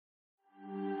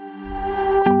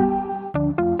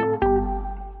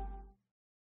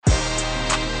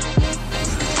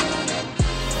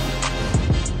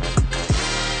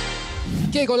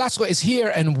Que Golazo is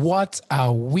here, and what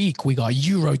a week. We got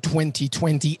Euro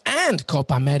 2020 and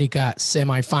Copa America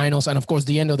semifinals, and of course,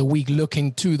 the end of the week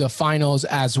looking to the finals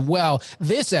as well.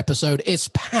 This episode is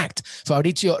packed.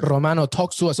 Fabrizio Romano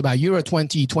talks to us about Euro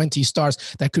 2020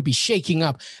 stars that could be shaking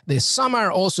up this summer.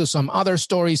 Also, some other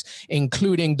stories,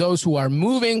 including those who are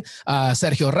moving.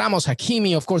 Sergio Ramos,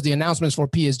 Hakimi, of course, the announcements for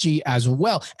PSG as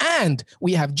well. And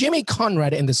we have Jimmy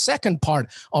Conrad in the second part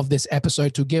of this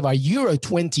episode to give our Euro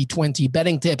 2020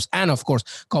 betting tips and, of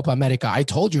course, Copa America. I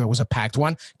told you it was a packed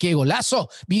one. Que Golazo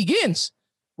begins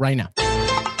right now.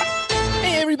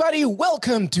 Hey, everybody.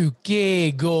 Welcome to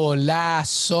Que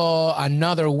Golazo.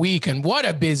 Another week, and what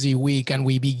a busy week. And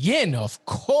we begin, of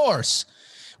course,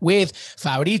 with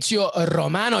Fabrizio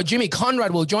Romano. Jimmy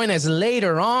Conrad will join us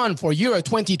later on for Euro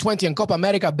 2020 and Copa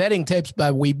America betting tips,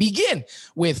 but we begin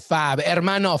with Fab.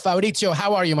 Hermano, Fabrizio,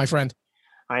 how are you, my friend?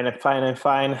 I'm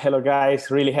fine. Hello, guys.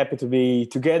 Really happy to be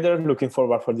together. Looking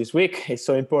forward for this week. It's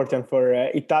so important for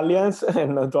Italians,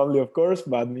 and not only, of course,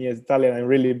 but me as Italian, I'm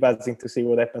really buzzing to see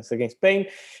what happens against Spain.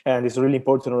 And it's really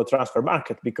important on the transfer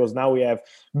market because now we have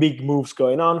big moves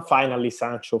going on. Finally,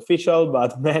 Sancho official,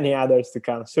 but many others to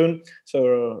come soon.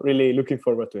 So really looking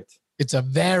forward to it. It's a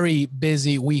very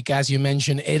busy week, as you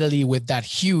mentioned, Italy with that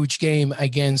huge game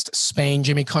against Spain.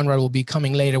 Jimmy Conrad will be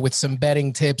coming later with some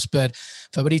betting tips, but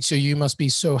Fabrizio, you must be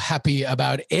so happy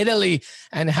about Italy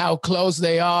and how close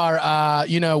they are.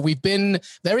 We've been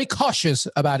very cautious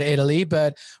about Italy,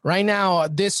 but right now,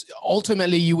 this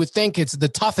ultimately, you would think it's the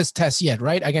toughest test yet,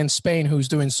 right? Against Spain, who's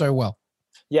doing so well.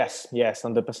 Yes,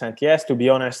 100% yes. To be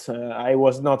honest, I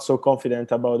was not so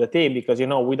confident about the team because,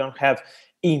 we don't have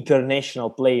international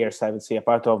players, I would say,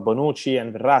 apart of Bonucci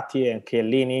and Verratti and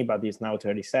Chiellini, but he's now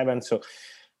 37.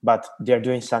 But they're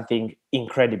doing something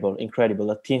incredible.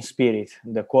 The team spirit,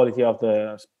 the quality of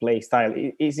the play style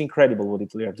is incredible what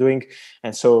Italy are doing.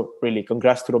 And so really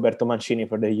congrats to Roberto Mancini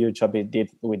for the huge job he did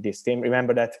with this team.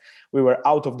 Remember that we were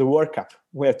out of the World Cup.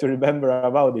 We have to remember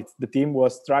about it. The team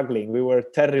was struggling. We were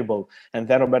terrible. And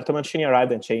then Roberto Mancini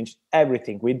arrived and changed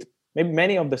everything with maybe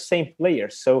many of the same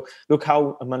players. So look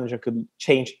how a manager could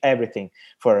change everything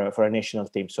for a national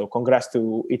team. So congrats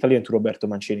to Italy and to Roberto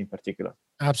Mancini in particular.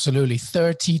 Absolutely.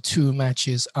 32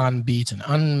 matches unbeaten.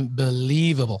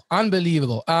 Unbelievable.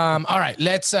 All right,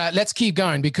 let's keep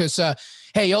going because,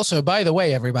 hey, also, by the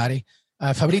way, everybody,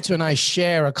 Fabrizio and I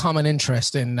share a common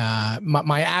interest in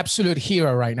my absolute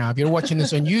hero right now. If you're watching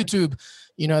this on YouTube,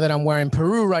 you know that I'm wearing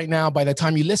Peru right now. By the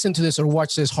time you listen to this or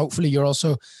watch this, hopefully you're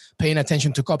also paying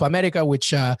attention to Copa America,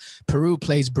 which Peru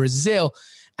plays Brazil.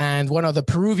 And one of the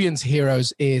Peruvians'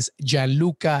 heroes is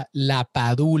Gianluca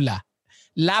Lapadula.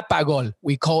 Lapagol,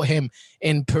 we call him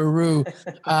in Peru.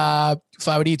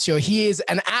 Fabrizio, he is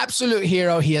an absolute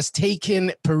hero. He has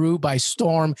taken Peru by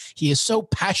storm. He is so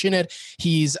passionate.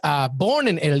 He's born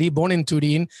in Italy, born in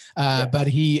Turin, but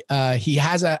he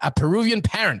has a Peruvian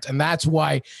parent, and that's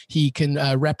why he can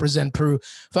represent Peru.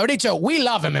 Fabrizio, we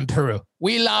love him in Peru.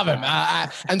 We love him.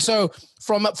 And so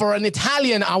for an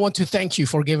Italian, I want to thank you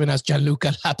for giving us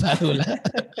Gianluca Lapadula.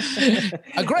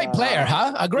 A great player,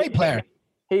 huh? A great player.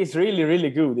 He's really, really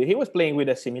good. He was playing with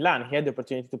AC Milan. He had the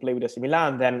opportunity to play with AC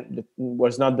Milan. Then it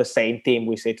was not the same team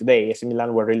we say today. AC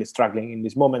Milan were really struggling in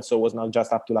this moment, so it was not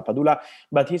just up to Lapadula.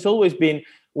 But he's always been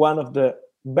one of the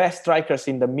best strikers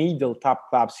in the middle top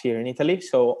clubs here in Italy.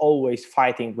 So always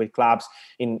fighting with clubs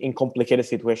in complicated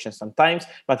situations sometimes.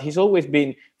 But he's always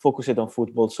been focused on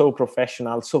football, so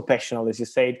professional, so passionate, as you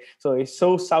said. So he's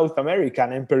so South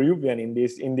American and Peruvian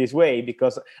in this way,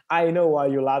 because I know why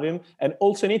you love him. And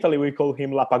also in Italy, we call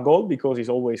him Lapagol because he's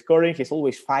always scoring. He's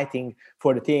always fighting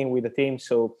for the team, with the team.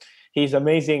 So he's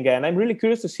amazing. And I'm really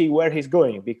curious to see where he's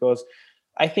going because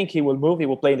I think he will move. He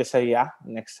will play in the Serie A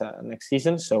next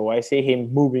season. So I see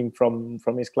him moving from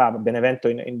his club, Benevento,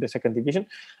 in the second division.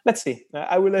 Let's see.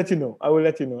 I will let you know.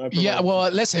 Yeah,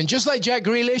 well, listen, just like Jack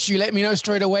Grealish, you let me know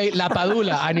straight away.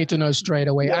 Lapadula, I need to know straight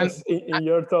away. Yes, in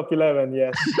your top 11,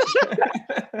 yes.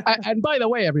 And by the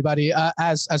way, everybody,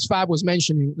 as Fab was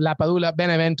mentioning, Lapadula,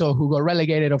 Benevento, who got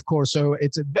relegated, of course. So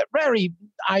it's a very,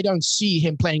 I don't see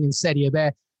him playing in Serie B.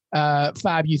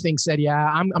 Fab, you think Serie A?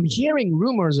 I'm hearing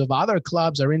rumors of other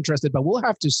clubs are interested, but we'll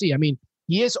have to see. I mean,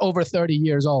 he is over 30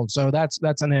 years old, so that's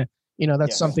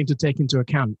something to take into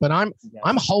account. But I'm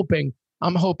hoping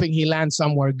he lands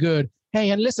somewhere good. Hey,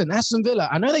 and listen, Aston Villa,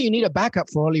 I know that you need a backup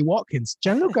for Ollie Watkins.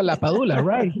 Gianluca Lapadula,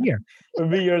 right here. It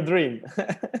would be your dream.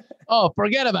 Oh,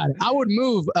 forget about it. I would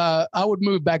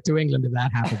move back to England if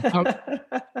that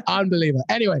happened. Unbelievable.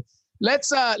 Anyway.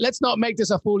 Let's not make this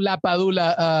a full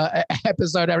Lapadula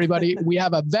episode, everybody. We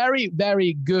have a very,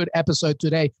 very good episode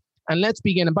today. And let's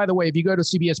begin. And by the way, if you go to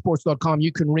cbsports.com,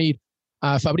 you can read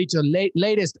Fabrizio,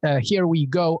 latest Here We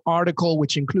Go article,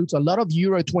 which includes a lot of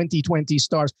Euro 2020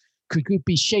 stars, could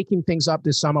be shaking things up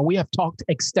this summer. We have talked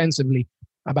extensively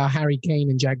about Harry Kane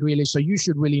and Jack Grealish, so you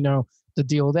should really know the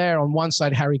deal there. On one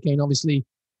side, Harry Kane obviously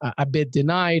a bit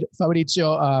denied.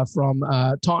 Fabrizio from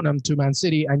Tottenham to Man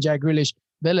City, and Jack Grealish,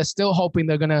 Villa still hoping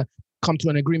they're going to come to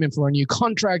an agreement for a new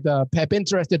contract. Pep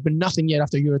interested, but nothing yet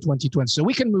after Euro 2020. So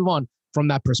we can move on from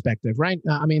that perspective, right?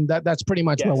 I mean, that's pretty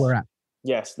much where we're at.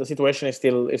 Yes, the situation is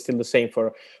still the same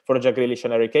for Jack Grealish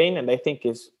and Harry Kane, and I think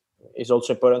is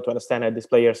also important to understand that these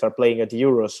players are playing at the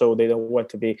Euros, so they want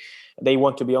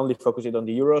to be only focused on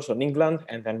the Euros, on England,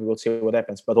 and then we will see what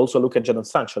happens. But also look at Jadon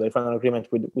Sancho. They found an agreement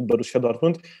with Borussia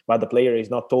Dortmund, but the player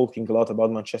is not talking a lot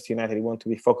about Manchester United. He wants to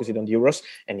be focused on the Euros,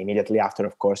 and immediately after,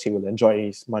 of course, he will enjoy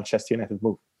his Manchester United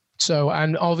move. So,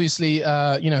 and obviously,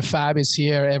 Fab is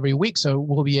here every week, so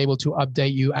we'll be able to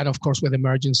update you, and of course with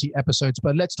emergency episodes.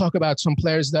 But let's talk about some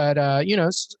players that,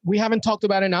 we haven't talked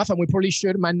about enough, and we probably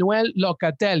should. Manuel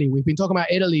Locatelli. We've been talking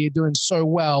about Italy doing so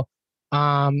well.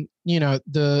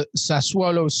 The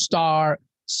Sassuolo star,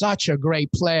 such a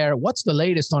great player. What's the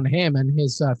latest on him and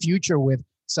his future with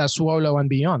Sassuolo and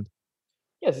beyond?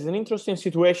 Yes, it's an interesting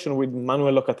situation with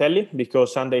Manuel Locatelli,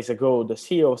 because some days ago, the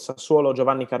CEO of Sassuolo,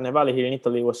 Giovanni Carnevale, here in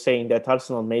Italy, was saying that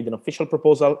Arsenal made an official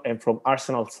proposal, and from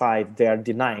Arsenal's side, they are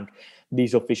denying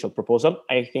this official proposal.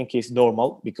 I think it's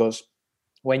normal, because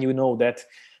when you know that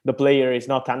the player is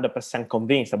not 100%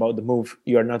 convinced about the move,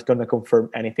 you are not going to confirm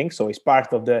anything. So it's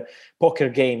part of the poker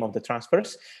game of the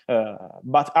transfers.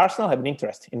 But Arsenal have an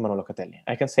interest in Manuel Locatelli.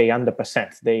 I can say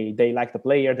 100%. They like the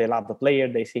player. They love the player.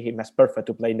 They see him as perfect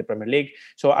to play in the Premier League.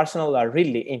 So Arsenal are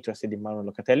really interested in Manuel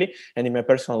Locatelli. And in my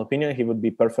personal opinion, he would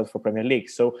be perfect for Premier League.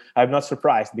 So I'm not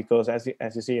surprised, because as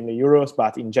you see in the Euros,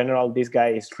 but in general, this guy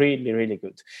is really, really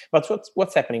good. But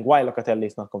what's happening? Why Locatelli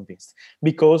is not convinced?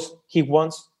 Because he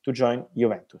wants to join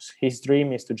Juventus. His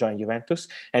dream is to join Juventus,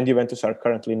 and Juventus are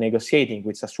currently negotiating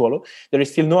with Sassuolo. There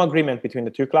is still no agreement between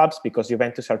the two clubs, because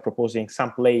Juventus are proposing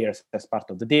some players as part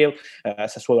of the deal.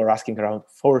 Sassuolo are asking around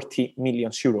 40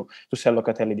 million euro to sell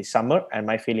Locatelli this summer, and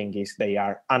my feeling is they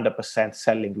are 100%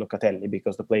 selling Locatelli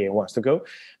because the player wants to go.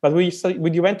 But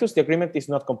with Juventus, the agreement is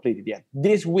not completed yet.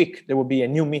 This week, there will be a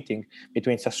new meeting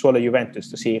between Sassuolo and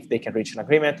Juventus to see if they can reach an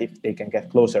agreement, if they can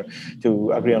get closer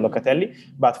to agree on Locatelli.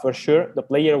 But for sure, the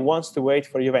player wants to wait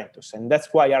for Juventus, and that's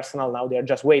why Arsenal now, they are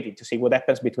just waiting to see what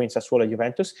happens between Sassuolo and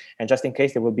Juventus, and just in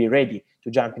case, they will be ready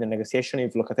to jump in the negotiation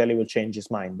if Locatelli will change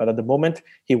his mind. But at the moment,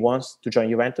 he wants to join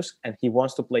Juventus, and he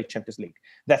wants to play Champions League.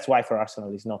 That's why for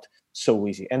Arsenal it's not so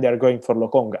easy, and they are going for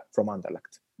Lokonga from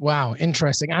Anderlecht. Wow,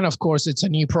 interesting. And of course, it's a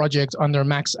new project under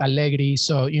Max Allegri.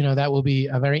 So, that will be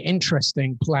a very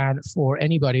interesting plan for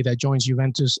anybody that joins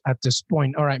Juventus at this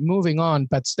point. All right, moving on,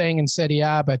 but staying in Serie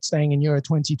A, but staying in Euro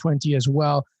 2020 as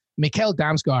well. Mikkel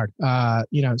Damsgaard,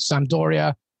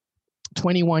 Sampdoria,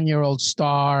 21-year-old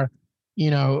star.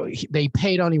 They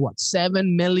paid only,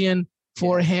 7 million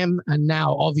for him. And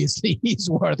now, obviously, he's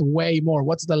worth way more.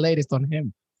 What's the latest on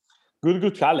him?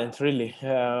 Good talent, really.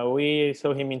 We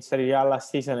saw him in Serie A last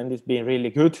season, and he's been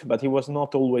really good, but he was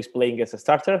not always playing as a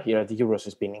starter. Here at the Euros,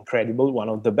 he's been incredible, one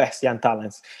of the best young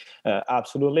talents,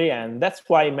 absolutely. And that's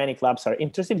why many clubs are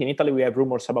interested. In Italy, we have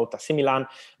rumors about AC Milan,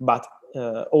 but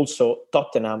also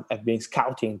Tottenham have been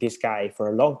scouting this guy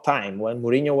for a long time. When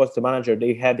Mourinho was the manager,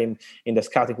 they had him in the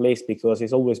scouting list because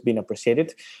he's always been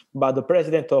appreciated. But the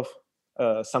president of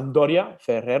Sampdoria,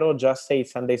 Ferrero, just said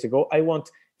some days ago, I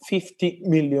want 50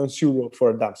 million euro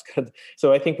for Damsgaard.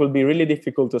 So I think it will be really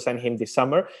difficult to sign him this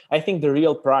summer. I think the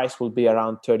real price will be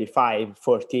around 35,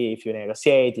 40 if you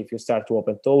negotiate, if you start to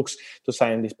open talks to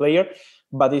sign this player.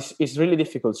 But it's really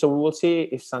difficult. So we will see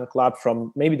if some club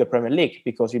from maybe the Premier League,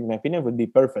 because in my opinion, it would be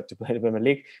perfect to play the Premier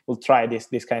League, will try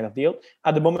this kind of deal.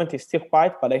 At the moment, it's still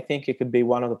quiet, but I think it could be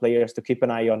one of the players to keep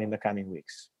an eye on in the coming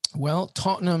weeks. Well,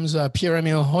 Tottenham's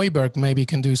Pierre-Emile Højbjerg maybe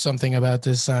can do something about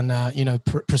this and,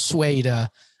 persuade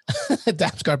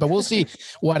Damsgaard, but we'll see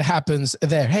what happens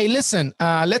there. Hey, listen,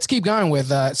 let's keep going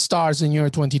with stars in Euro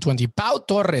 2020. Pau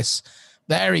Torres,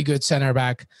 very good center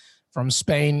back from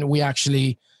Spain. We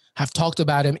actually have talked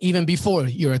about him even before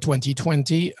Euro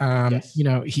 2020. Yes.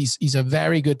 He's a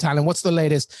very good talent. What's the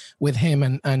latest with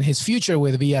him and his future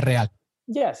with Villarreal?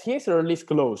 Yes, he has a release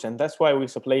clause, and that's why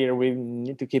with a player we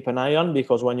need to keep an eye on,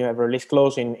 because when you have a release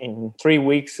clause in 3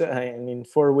 weeks and in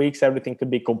 4 weeks, everything could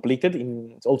be completed.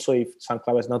 Also, if some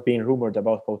club has not been rumored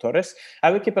about Pau Torres,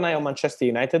 I will keep an eye on Manchester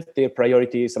United. Their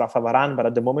priority is Rafa Varane, but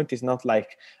at the moment it's not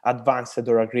like advanced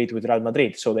or agreed with Real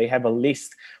Madrid. So they have a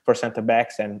list for centre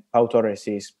backs, and Pau Torres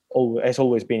is has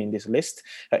always been in this list.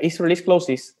 His release clause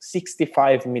is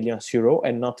 65 million euro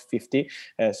and not 50.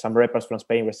 Some rappers from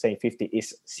Spain were saying 50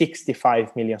 is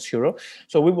 65 million euro.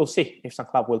 So we will see if some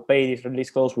club will pay this release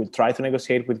clause, will try to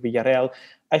negotiate with Villarreal.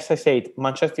 As I said,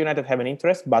 Manchester United have an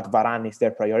interest, but Varane is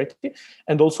their priority.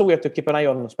 And also we have to keep an eye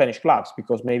on Spanish clubs,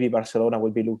 because maybe Barcelona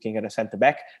will be looking at a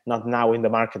centre-back, not now in the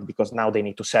market, because now they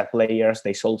need to sell players.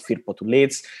 They sold Firpo to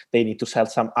Leeds. They need to sell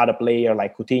some other player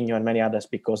like Coutinho and many others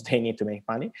because they need to make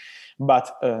money.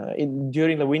 But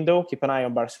during the window, keep an eye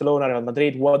on Barcelona, Real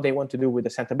Madrid, what they want to do with the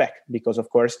centre-back, because of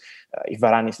course, if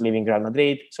Varane is leaving Real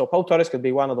Madrid, so Pau Torres could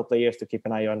be one of the players to keep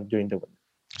an eye on during the window.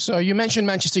 So you mentioned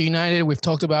Manchester United. We've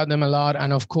talked about them a lot.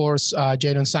 And of course,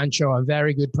 Jadon Sancho, a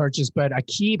very good purchase. But I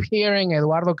keep hearing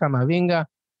Eduardo Camavinga,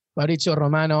 Fabrizio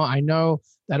Romano. I know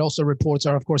that also reports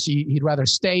are, of course, he'd rather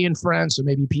stay in France, so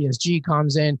maybe PSG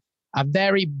comes in. A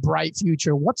very bright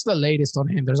future. What's the latest on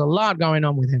him? There's a lot going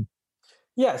on with him.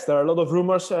 Yes, there are a lot of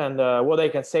rumors, and what I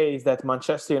can say is that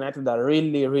Manchester United are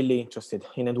really, really interested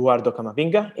in Eduardo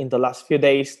Camavinga. In the last few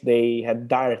days, they had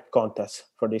direct contacts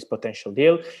for this potential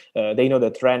deal. They know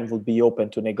that Rennes would be open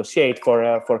to negotiate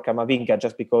for Camavinga,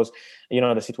 just because,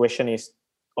 the situation is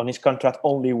on his contract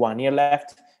only 1 year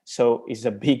left. So it's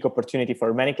a big opportunity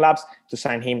for many clubs to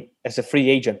sign him as a free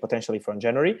agent potentially from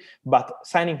January. But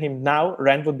signing him now,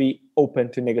 Rennes would be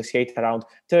open to negotiate around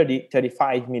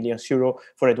 35 million euro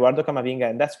for Eduardo Camavinga.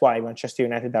 And that's why Manchester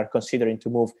United are considering to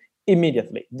move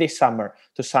immediately this summer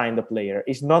to sign the player.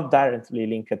 It's not directly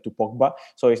linked to Pogba.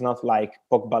 So it's not like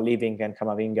Pogba leaving and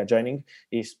Camavinga joining.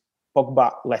 It's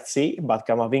Pogba, let's see, but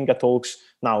Camavinga talks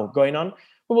now going on.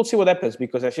 We will see what happens,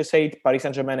 because as you said, Paris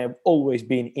Saint-Germain have always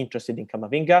been interested in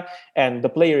Camavinga, and the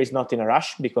player is not in a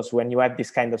rush, because when you have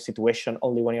this kind of situation,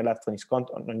 only 1 year left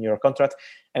on your contract,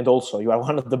 and also you are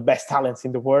one of the best talents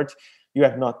in the world, you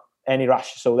have not any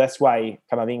rush. So that's why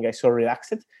Camavinga is so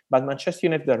relaxed. But Manchester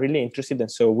United are really interested, and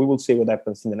so we will see what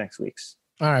happens in the next weeks.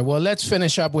 All right, well, let's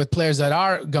finish up with players that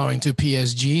are going to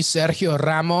PSG. Sergio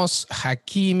Ramos,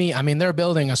 Hakimi. I mean, they're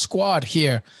building a squad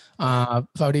here,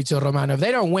 Fabrizio Romano. If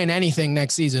they don't win anything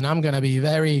next season, I'm going to be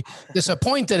very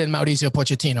disappointed in Mauricio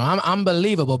Pochettino. I'm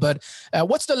unbelievable. But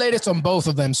what's the latest on both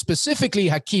of them, specifically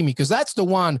Hakimi? Because that's the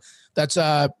one that's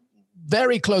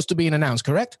very close to being announced,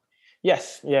 correct?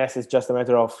 Yes, it's just a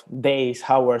matter of days,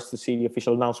 hours to see the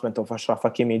official announcement of Achraf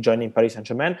Hakimi joining Paris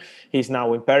Saint-Germain. He's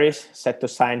now in Paris, set to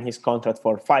sign his contract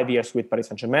for 5 years with Paris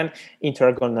Saint-Germain. Inter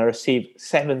are going to receive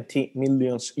 70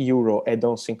 million euro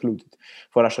add-ons included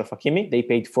for Achraf Hakimi. They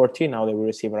paid 40, now they will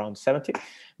receive around 70.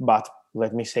 But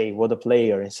let me say, what a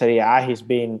player. In Serie A, he's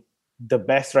been the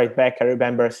best right back I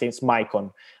remember since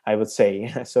Maicon, I would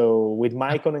say. So with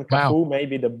Maicon and Cafu,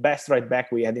 maybe the best right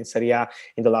back we had in Serie A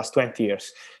in the last 20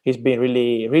 years. He's been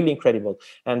really, really incredible.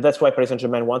 And that's why Paris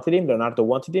Saint-Germain wanted him. Leonardo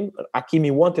wanted him.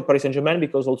 Hakimi wanted Paris Saint-Germain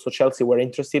because also Chelsea were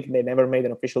interested. They never made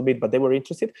an official bid, but they were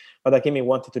interested. But Hakimi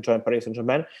wanted to join Paris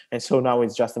Saint-Germain. And so now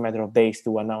it's just a matter of days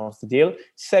to announce the deal.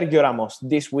 Sergio Ramos,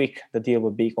 this week, the deal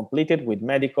will be completed with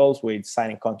medicals, with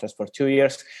signing contracts for 2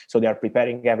 years. So they are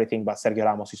preparing everything. But Sergio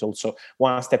Ramos is also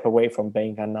one step away from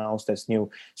being announced as new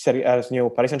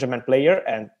Paris Saint-Germain player,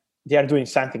 and they are doing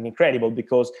something incredible,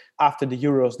 because after the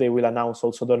Euros they will announce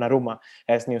also Donnarumma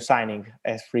as new signing,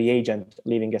 as free agent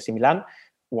leaving AC Milan.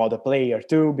 What a player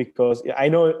too, because I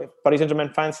know Paris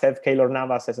Saint-Germain fans have Keylor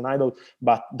Navas as an idol,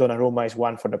 but Donnarumma is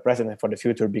one for the present and for the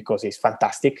future because he's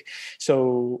fantastic.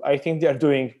 So I think they are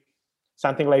doing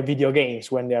something like video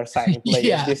games when they are signing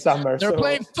players this summer. They're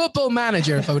playing Football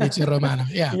Manager, Fabrizio Romano.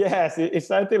 Yeah. Yes, it's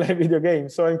something like video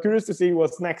games. So I'm curious to see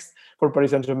what's next for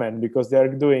Paris Saint-Germain, because they're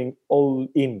doing all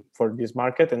in for this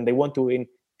market and they want to win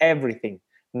everything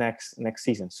next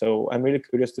season. So I'm really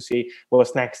curious to see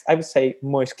what's next. I would say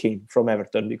Moise Kean from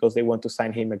Everton, because they want to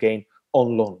sign him again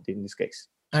on loan in this case.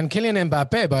 And Kylian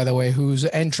Mbappe, by the way, who's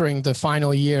entering the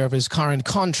final year of his current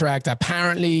contract,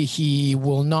 apparently he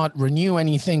will not renew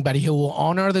anything, but he will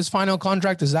honor this final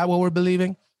contract. Is that what we're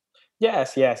believing?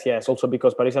 Yes. Also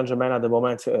because Paris Saint-Germain at the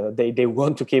moment, they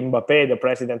want to keep Mbappe. The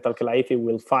president, Al-Khelaifi,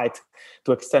 will fight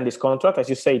to extend his contract. As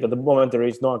you say, at the moment, there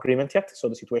is no agreement yet. So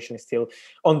the situation is still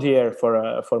on the air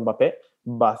for Mbappe.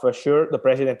 But for sure, the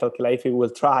president, Al-Khelaifi, will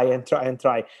try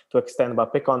to extend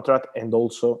Mbappe contract. And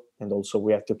also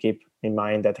we have to keep in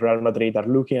mind that Real Madrid are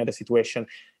looking at the situation.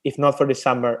 If not for the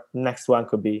summer, next one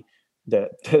could be the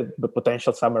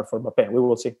potential summer for Mbappe. We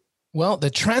will see. Well, the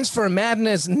transfer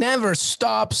madness never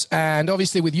stops. And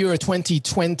obviously with Euro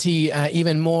 2020,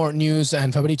 even more news.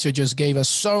 And Fabrizio just gave us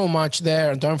so much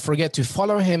there. And don't forget to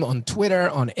follow him on Twitter,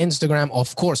 on Instagram.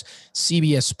 Of course,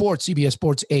 CBS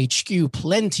Sports HQ,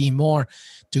 plenty more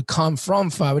to come from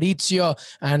Fabrizio.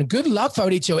 And good luck,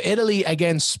 Fabrizio. Italy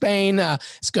against Spain.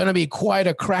 It's going to be quite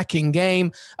a cracking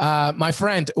game. My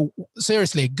friend,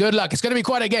 seriously, good luck. It's going to be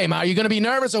quite a game. Are you going to be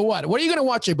nervous or what? What are you going to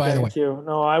watch it, by the way? Thank you.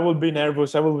 No, I will be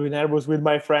nervous. I will be nervous with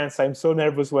my friends. I'm so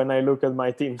nervous when I look at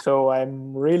my team. So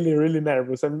I'm really, really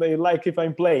nervous. And like if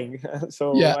I'm playing.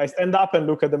 So yeah. I stand up and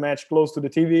look at the match close to the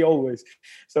TV always.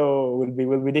 So it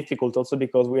will be difficult also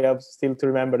because we have still to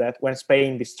remember that when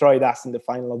Spain destroyed us in the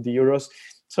final of the Euros,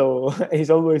 so it's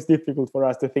always difficult for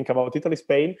us to think about Italy,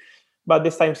 Spain, but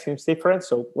this time seems different.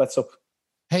 So let's hope.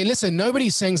 Hey, listen, nobody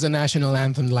sings the national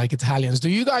anthem like Italians. Do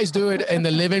you guys do it in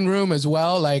the living room as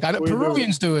well? Like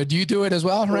Peruvians do it. Do you do it as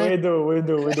well, right? We do.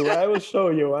 I will show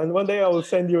you. And one day I will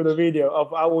send you the video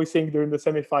of how we sing during the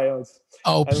semifinals.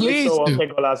 Oh, please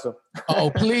do.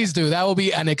 Oh, please do. That will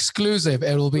be an exclusive.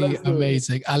 It will be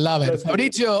amazing. I love it.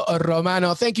 Fabrizio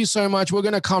Romano, thank you so much. We're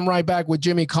going to come right back with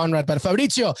Jimmy Conrad. But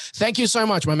Fabrizio, thank you so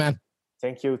much, my man.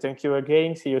 Thank you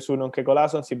again. See you soon on Que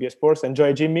Golazo on CBS Sports.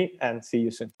 Enjoy, Jimmy, and see you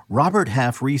soon. Robert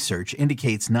Half research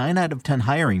indicates 9 out of 10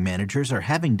 hiring managers are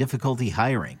having difficulty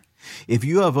hiring. If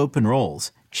you have open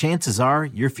roles, chances are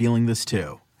you're feeling this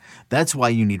too. That's why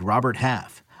you need Robert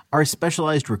Half. Our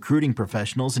specialized recruiting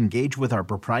professionals engage with our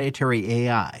proprietary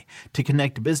AI to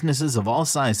connect businesses of all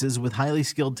sizes with highly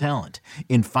skilled talent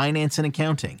in finance and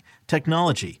accounting,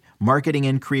 technology, marketing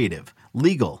and creative,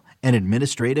 legal, and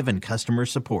administrative and customer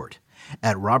support.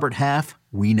 At Robert Half,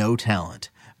 we know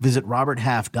talent. Visit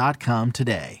roberthalf.com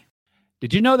today.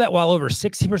 Did you know that while over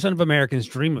 60% of Americans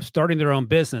dream of starting their own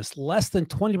business, less than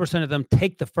 20% of them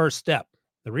take the first step?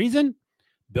 The reason?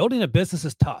 Building a business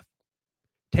is tough.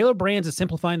 Taylor Brands is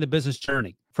simplifying the business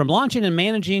journey. From launching and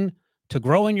managing to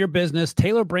growing your business,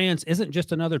 Taylor Brands isn't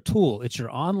just another tool. It's your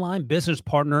online business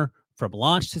partner from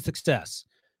launch to success.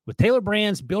 With Taylor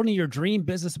Brands, building your dream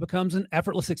business becomes an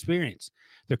effortless experience.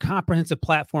 Their comprehensive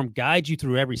platform guides you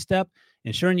through every step,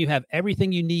 ensuring you have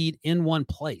everything you need in one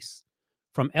place.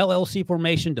 From LLC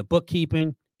formation to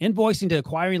bookkeeping, invoicing to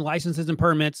acquiring licenses and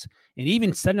permits, and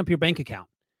even setting up your bank account,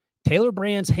 Taylor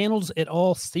Brands handles it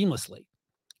all seamlessly.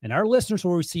 And our listeners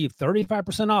will receive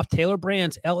 35% off Taylor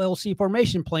Brands LLC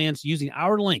formation plans using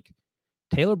our link,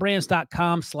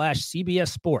 taylorbrands.com/CBS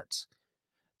Sports.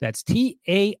 That's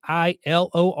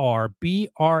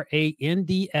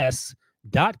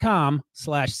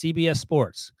TAILORBRANDS.com/CBS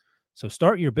Sports. So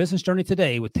start your business journey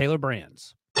today with Taylor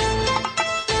Brands.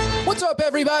 What's up,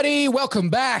 everybody?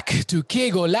 Welcome back to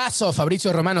Que Golazo.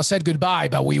 Fabrizio Romano said goodbye,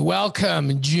 but we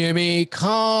welcome Jimmy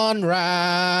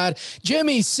Conrad.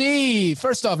 Jimmy C,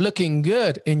 first off, looking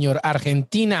good in your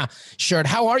Argentina shirt.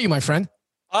 How are you, my friend?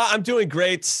 I'm doing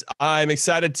great. I'm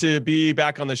excited to be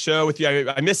back on the show with you.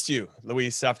 I missed you,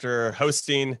 Luis, after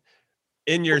hosting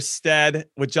in your stead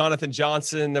with Jonathan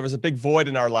Johnson. There was a big void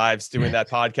in our lives doing that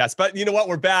podcast. But you know what?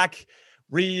 We're back,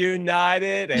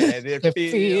 reunited, and it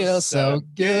feels so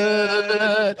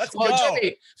good. Let's go.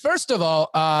 Jimmy, first of all,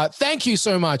 thank you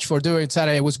so much for doing it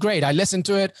Saturday. It was great. I listened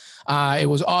to it. It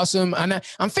was awesome. And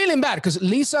I'm feeling bad because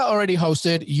Lisa already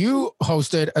hosted. You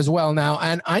hosted as well now.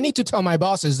 And I need to tell my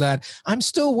bosses that I'm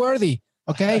still worthy.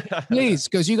 Okay, please,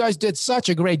 because you guys did such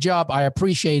a great job. I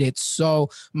appreciate it so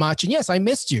much. And yes, I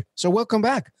missed you. So welcome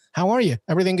back. How are you?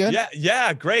 Everything good?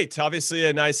 Yeah, great. Obviously,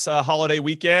 a nice holiday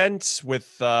weekend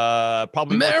with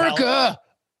probably America.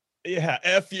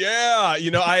 Yeah, yeah.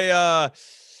 You know, a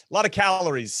lot of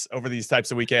calories over these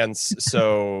types of weekends.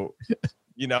 So,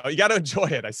 you know, you got to enjoy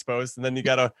it, I suppose, and then you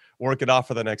got to work it off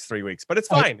for the next 3 weeks. But it's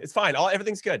fine. It's fine.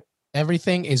 Everything's good.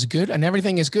 Everything is good, and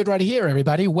everything is good right here,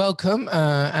 everybody. Welcome.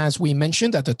 As we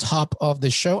mentioned at the top of the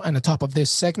show and the top of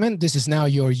this segment, this is now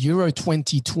your Euro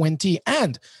 2020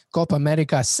 and Copa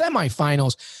America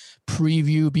semifinals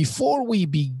preview. Before we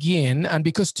begin, and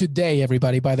because today,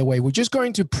 everybody, by the way, we're just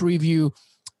going to preview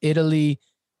Italy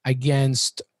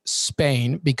against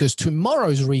Spain, because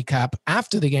tomorrow's recap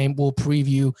after the game will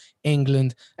preview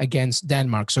England against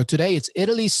Denmark. So today it's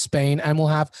Italy, Spain, and we'll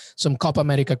have some Copa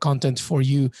America content for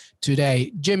you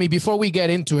today. Jimmy, before we get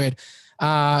into it,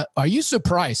 are you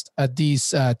surprised at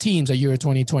these teams at Euro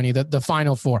 2020, the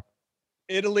Final Four?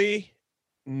 Italy,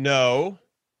 no.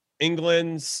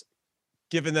 England's,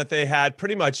 given that they had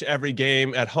pretty much every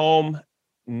game at home,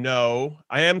 no.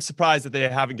 I am surprised that they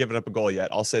haven't given up a goal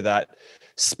yet. I'll say that.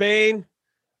 Spain,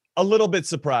 a little bit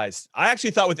surprised. I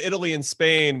actually thought with Italy and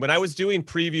Spain, when I was doing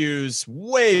previews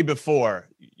way before,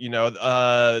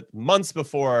 months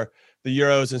before the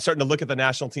Euros and starting to look at the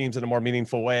national teams in a more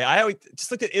meaningful way. I always just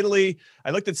looked at Italy.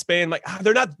 I looked at Spain, like,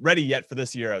 they're not ready yet for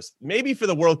this Euros. Maybe for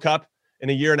the World Cup in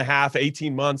a year and a half,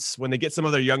 18 months, when they get some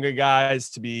of their younger guys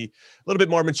to be a little bit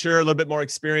more mature, a little bit more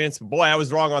experienced. But boy, I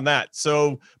was wrong on that.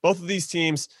 So both of these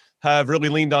teams have really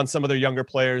leaned on some of their younger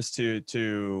players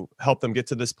to help them get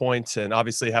to this point, and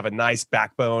obviously have a nice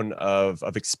backbone of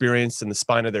experience in the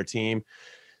spine of their team.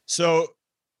 So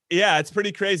yeah, it's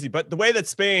pretty crazy. But the way that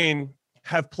Spain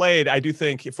have played, I do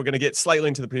think, if we're going to get slightly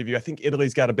into the preview, I think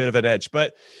Italy's got a bit of an edge.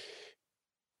 But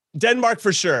Denmark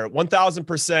for sure,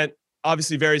 1,000%,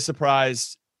 obviously very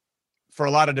surprised for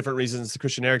a lot of different reasons, the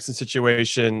Christian Eriksen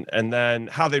situation, and then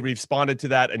how they responded to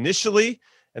that initially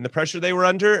and the pressure they were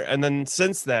under. And then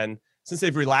since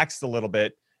they've relaxed a little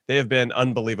bit, they have been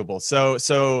unbelievable. So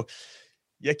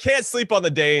you can't sleep on the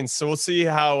Danes. So we'll see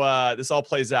how this all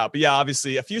plays out. But yeah,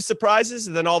 obviously a few surprises.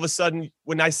 And then all of a sudden,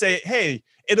 when I say, hey,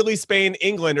 Italy, Spain,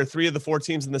 England are 3 of the 4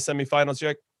 teams in the semifinals,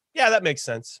 you're like, yeah, that makes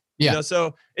sense. Yeah.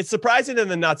 So it's surprising and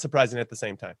then not surprising at the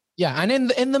same time. Yeah, and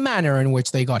in the manner in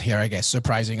which they got here, I guess,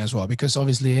 surprising as well, because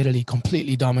obviously Italy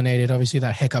completely dominated, obviously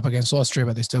that hiccup against Austria,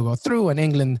 but they still go through, and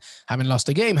England haven't lost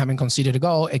a game, haven't conceded a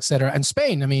goal, etc. And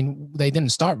Spain, I mean, they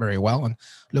didn't start very well, and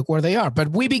look where they are. But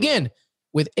we begin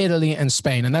with Italy and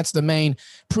Spain, and that's the main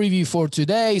preview for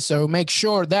today, so make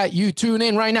sure that you tune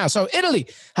in right now. So Italy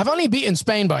have only beaten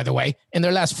Spain, by the way, in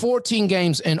their last 14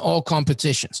 games in all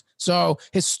competitions. So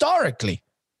historically,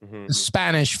 the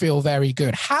Spanish feel very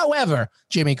good. However,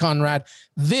 Jimmy Conrad,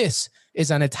 this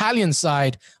is an Italian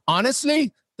side,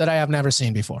 honestly, that I have never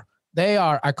seen before. They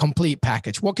are a complete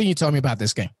package. What can you tell me about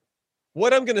this game?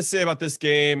 What I'm going to say about this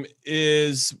game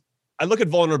is I look at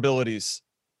vulnerabilities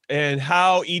and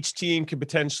how each team can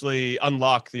potentially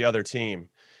unlock the other team.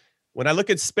 When I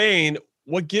look at Spain,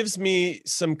 what gives me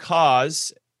some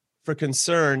cause for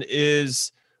concern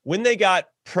is when they got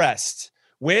pressed,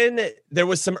 when there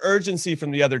was some urgency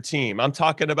from the other team. I'm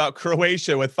talking about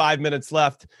Croatia with 5 minutes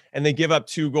left and they give up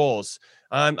 2 goals.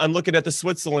 I'm looking at the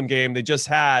Switzerland game they just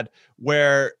had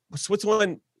where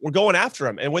Switzerland were going after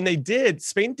them. And when they did,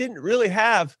 Spain didn't really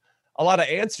have a lot of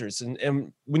answers.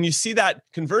 And when you see that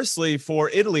conversely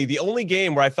for Italy, the only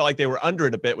game where I felt like they were under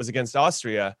it a bit was against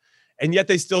Austria, and yet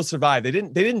they still survived. They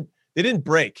didn't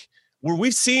break. Where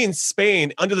we've seen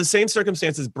Spain under the same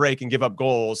circumstances break and give up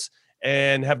goals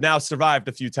and have now survived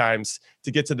a few times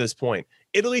to get to this point.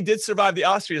 Italy did survive the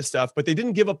Austria stuff, but they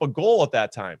didn't give up a goal at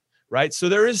that time, right? So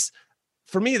there is,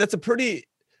 for me, that's a pretty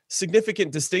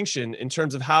significant distinction in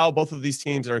terms of how both of these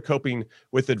teams are coping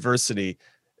with adversity.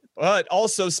 But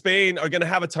also Spain are going to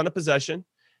have a ton of possession.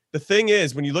 The thing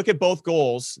is, when you look at both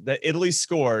goals that Italy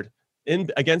scored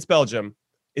against Belgium,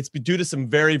 it's due to some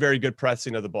very, very good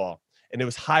pressing of the ball. And it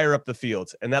was higher up the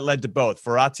field. And that led to both.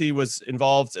 Verratti was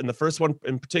involved in the first one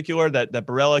in particular, that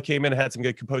Barella came in and had some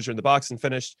good composure in the box and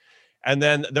finished. And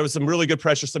then there was some really good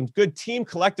pressure, some good team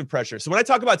collective pressure. So when I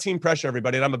talk about team pressure,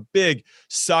 everybody, and I'm a big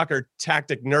soccer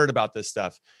tactic nerd about this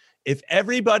stuff, if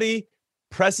everybody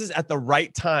presses at the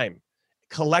right time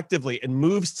collectively and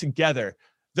moves together,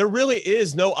 there really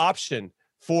is no option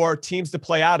for teams to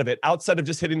play out of it outside of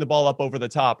just hitting the ball up over the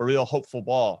top, a real hopeful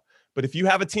ball. But if you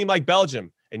have a team like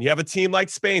Belgium and you have a team like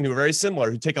Spain who are very similar,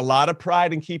 who take a lot of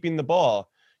pride in keeping the ball,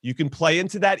 you can play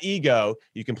into that ego,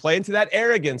 you can play into that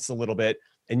arrogance a little bit,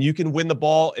 and you can win the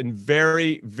ball in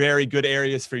very, very good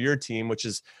areas for your team, which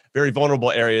is very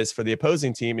vulnerable areas for the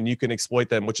opposing team, and you can exploit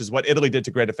them, which is what Italy did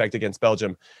to great effect against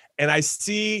Belgium. And I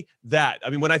see that. I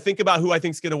mean, when I think about who I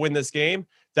think is going to win this game,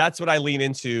 that's what I lean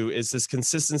into, is this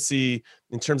consistency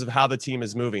in terms of how the team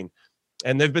is moving.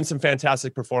 And there've been some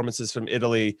fantastic performances from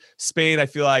Italy. Spain, I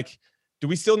feel like, do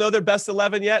we still know their best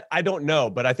 11 yet? I don't know,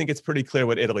 but I think it's pretty clear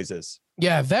what Italy's is.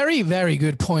 Yeah, very, very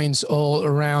good points all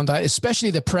around,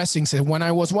 especially the pressing. So when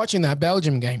I was watching that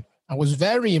Belgium game, I was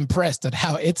very impressed at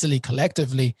how Italy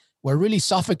collectively were really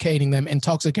suffocating them,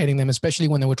 intoxicating them, especially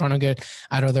when they were trying to get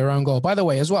out of their own goal. By the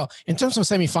way, as well, in terms of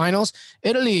semifinals,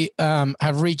 Italy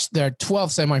have reached their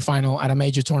 12th semifinal at a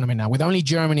major tournament now, with only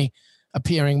Germany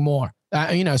appearing more.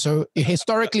 So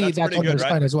historically, that's on their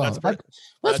side as well.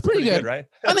 That's pretty good, right?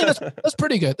 I think that's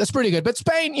pretty good. That's pretty good. But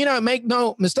Spain, make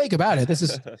no mistake about it. This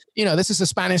is, this is a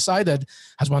Spanish side that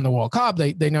has won the World Cup.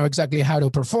 They know exactly how to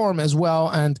perform as well.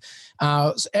 And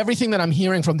everything that I'm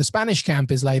hearing from the Spanish camp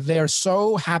is like they're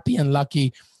so happy and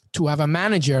lucky to have a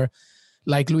manager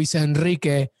like Luis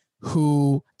Enrique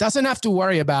who doesn't have to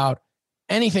worry about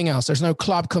anything else. There's no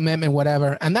club commitment,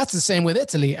 whatever. And that's the same with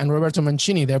Italy and Roberto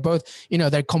Mancini. They're both,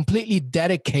 they're completely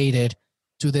dedicated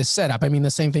to this setup. I mean,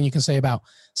 the same thing you can say about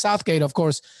Southgate, of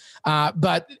course.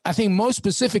 But I think most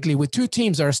specifically with two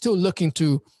teams that are still looking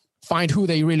to find who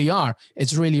they really are.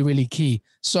 It's really, really key.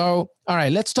 So, all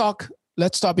right, let's talk.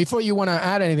 Before you want to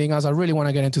add anything else, I really want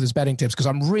to get into this betting tips because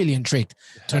I'm really intrigued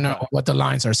to know what the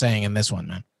lines are saying in this one,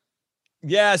 man.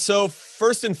 Yeah. So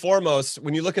first and foremost,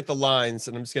 when you look at the lines,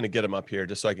 and I'm just going to get them up here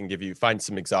just so I can find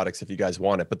some exotics if you guys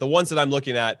want it. But the ones that I'm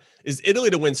looking at is Italy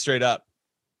to win straight up,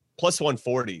 plus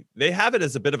 140. They have it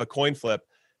as a bit of a coin flip.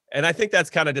 And I think that's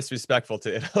kind of disrespectful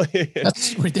to Italy.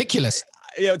 That's ridiculous.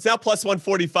 It's now plus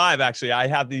 145. Actually, I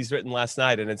have these written last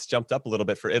night and it's jumped up a little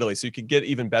bit for Italy. So you could get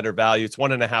even better value. It's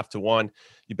 1.5 to 1.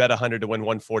 You bet 100 to win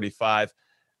 145.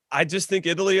 I just think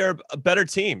Italy are a better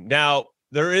team. Now,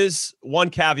 there is one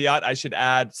caveat I should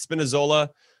add. Spinazzola,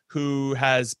 who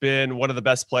has been one of the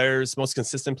best players, most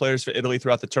consistent players for Italy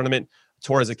throughout the tournament,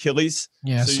 tore his Achilles.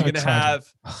 Yeah, so you're going to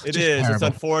have, it's terrible.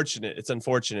 unfortunate. It's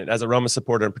unfortunate as a Roma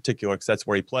supporter in particular, because that's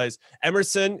where he plays.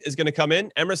 Emerson is going to come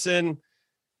in. Emerson,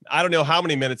 I don't know how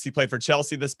many minutes he played for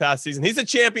Chelsea this past season. He's a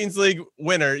Champions League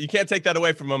winner. You can't take that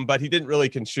away from him, but he didn't really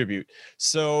contribute.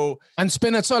 And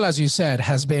Spinazzola, as you said,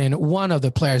 has been one of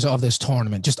the players of this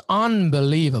tournament. Just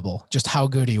unbelievable, just how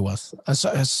good he was.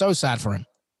 It's so sad for him.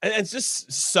 And it's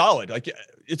just solid. Like,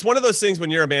 it's one of those things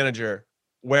when you're a manager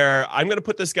where I'm going to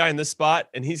put this guy in this spot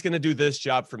and he's going to do this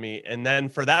job for me. And then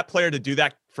for that player to do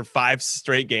that for 5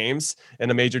 straight games in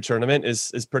a major tournament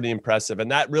is pretty impressive. And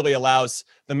that really allows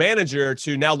the manager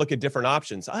to now look at different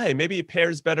options. Hey, maybe he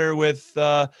pairs better with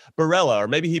Barella, or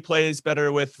maybe he plays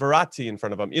better with Verratti in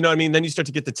front of him. You know what I mean? Then you start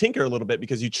to get to tinker a little bit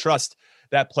because you trust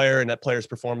that player and that player's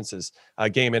performances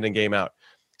game in and game out.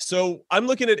 So I'm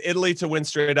looking at Italy to win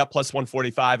straight up plus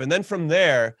 145. And then from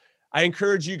there, I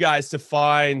encourage you guys to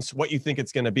find what you think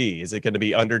it's going to be. Is it going to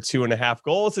be under 2.5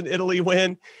 goals in Italy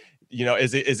win? You know,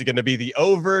 is it going to be the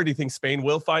over? Do you think Spain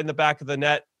will find the back of the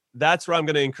net? That's where I'm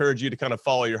going to encourage you to kind of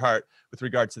follow your heart with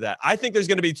regard to that. I think there's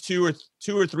going to be two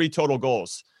or three total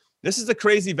goals. This is a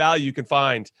crazy value you can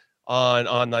find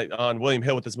on William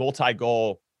Hill with this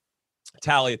multi-goal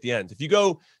tally at the end. If you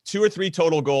go 2 or 3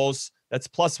 total goals, that's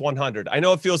plus 100. I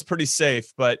know it feels pretty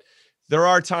safe, but there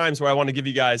are times where I want to give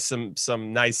you guys some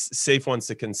nice safe ones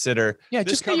to consider. Yeah,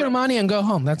 just get your money and go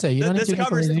home. That's it. You don't need to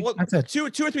do anything. That's it.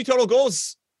 2 or 3 total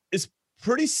goals is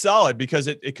pretty solid because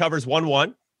it covers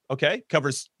 1-1. Okay,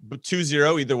 covers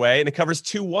 2-0 either way, and it covers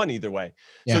 2-1 either way.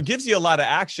 Yeah. So it gives you a lot of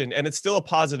action, and it's still a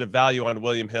positive value on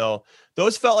William Hill.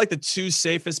 Those felt like the 2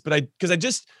 safest, but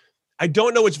I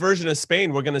don't know which version of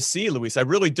Spain we're going to see, Luis. I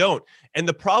really don't. And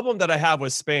the problem that I have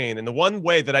with Spain, and the one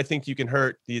way that I think you can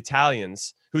hurt the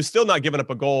Italians, who's still not given up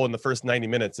a goal in the first 90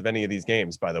 minutes of any of these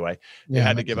games, by the way. They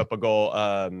had to give up a goal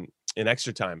in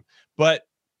extra time. But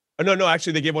no,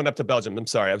 actually, they gave one up to Belgium. I'm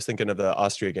sorry. I was thinking of the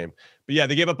Austria game. But yeah,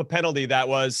 they gave up a penalty that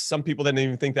was, some people didn't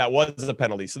even think that was a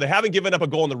penalty. So they haven't given up a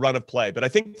goal in the run of play. But I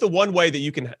think the one way that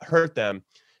you can hurt them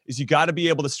is you got to be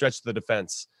able to stretch the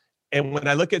defense. And when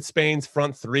I look at Spain's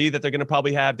front 3 that they're going to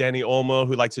probably have, Dani Olmo,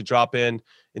 who likes to drop into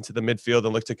the midfield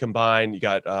and look to combine. You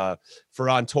got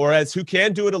Ferran Torres, who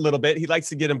can do it a little bit. He likes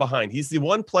to get in behind. He's the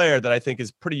one player that I think is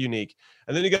pretty unique.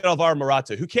 And then you got Alvaro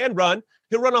Morata, who can run.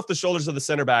 He'll run off the shoulders of the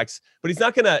center backs, but he's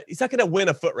not gonna win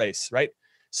a foot race, right?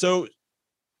 So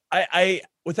I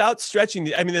without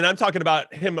stretching and I'm talking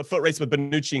about him a foot race with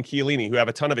Bonucci and Chiellini, who have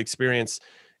a ton of experience.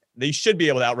 They should be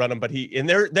able to outrun him, but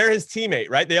they're his teammate,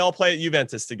 right? They all play at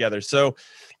Juventus together. So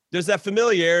there's that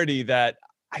familiarity that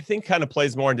I think kind of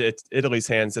plays more into Italy's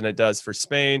hands than it does for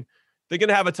Spain. They're going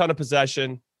to have a ton of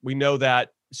possession. We know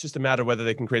that. It's just a matter of whether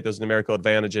they can create those numerical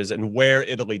advantages and wear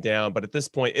Italy down. But at this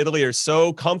point, Italy are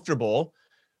so comfortable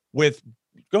with,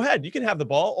 go ahead, you can have the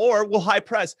ball, or we'll high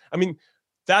press. I mean,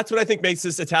 that's what I think makes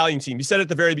this Italian team. You said at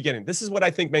the very beginning, this is what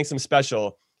I think makes them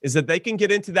special, is that they can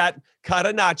get into that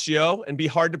catenaccio and be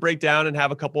hard to break down and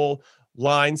have a couple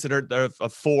lines that are a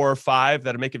 4 or 5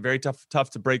 that make it very tough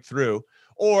to break through.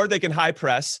 Or they can high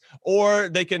press, or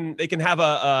they can have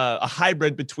a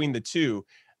hybrid between the two.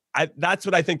 That's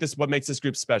what I think what makes this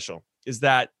group special, is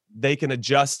that they can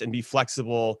adjust and be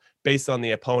flexible based on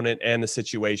the opponent and the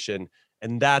situation.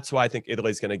 And that's why I think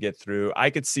Italy's going to get through. I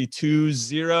could see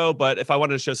 2-0, but if I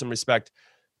wanted to show some respect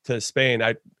to Spain,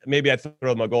 I'd throw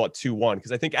them a goal at 2-1,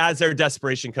 because I think as their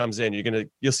desperation comes in,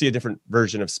 you'll see a different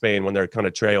version of Spain when they're kind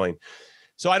of trailing.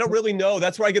 So I don't really know.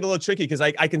 That's where I get a little tricky, because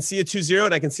I can see a 2-0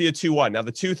 and I can see a 2-1. Now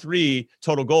the 2-3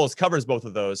 total goals covers both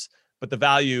of those, but the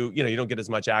value, you don't get as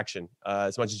much action,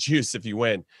 as much juice if you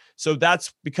win. So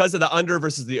that's because of the under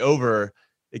versus the over.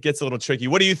 it gets a little tricky.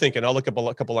 What are you thinking? I'll look up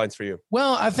a couple lines for you.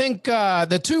 Well, I think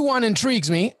the 2-1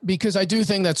 intrigues me because I do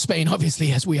think that Spain,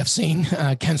 obviously, as we have seen,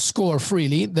 can score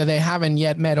freely. That they haven't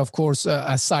yet met, of course,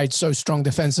 a side so strong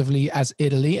defensively as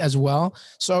Italy as well.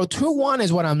 So 2-1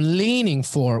 is what I'm leaning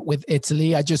for with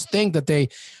Italy. I just think that they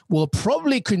will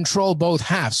probably control both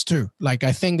halves too. Like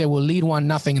I think they will lead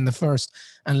 1-0 in the first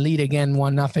and lead again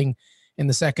 1-0 in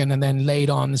the second, and then late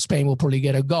on, Spain will probably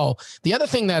get a goal. The other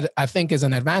thing that I think is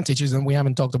an advantage is, and we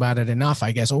haven't talked about it enough,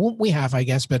 I guess, or we have, I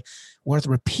guess, but worth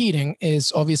repeating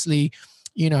is obviously,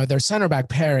 their center back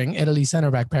pairing, Italy center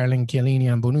back pairing,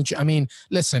 Chiellini and Bonucci. I mean,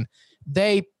 listen,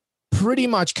 they pretty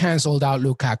much canceled out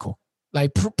Lukaku,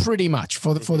 like pretty much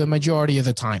for the majority of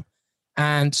the time.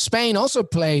 And Spain also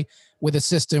play with a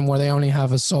system where they only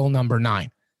have a sole number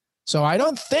 9. So I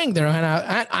don't think they're going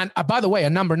to, and by the way, a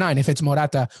number 9, if it's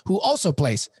Morata, who also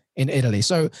plays in Italy.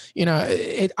 So,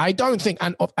 I don't think,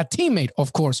 and a teammate,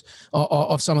 of course,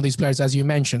 of some of these players, as you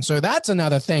mentioned. So that's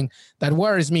another thing that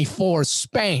worries me for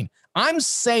Spain. I'm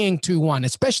saying 2-1,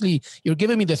 especially you're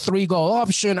giving me the 3-goal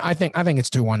option. I think it's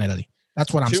 2-1 Italy.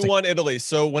 That's what I'm saying. 2-1 Italy.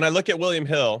 So when I look at William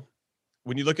Hill,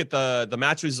 when you look at the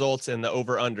match results and the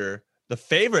over-under, the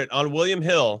favorite on William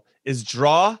Hill is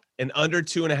draw and under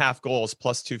 2.5 goals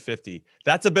plus 250.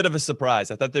 That's a bit of a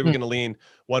surprise. I thought they were going to lean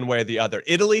one way or the other.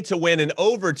 Italy to win an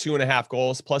over 2.5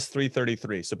 goals plus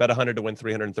 333. So bet 100 to win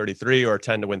 333 or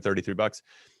 10 to win $33.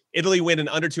 Italy win an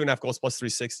under 2.5 goals plus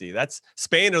 360. That's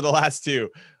Spain are the last two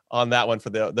on that one for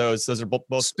those. Those are both.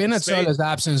 Spinazzola's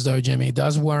absence, though, Jimmy,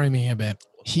 does worry me a bit.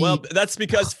 Well, that's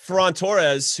because Ferran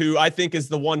Torres, who I think is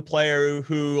the one player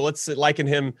who let's liken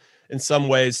him in some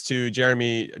ways to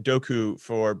Jeremy Doku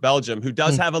for Belgium, who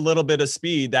does have a little bit of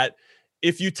speed that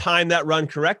if you time that run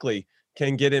correctly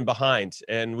can get in behind.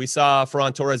 And we saw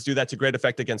Ferran Torres do that to great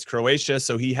effect against Croatia.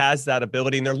 So he has that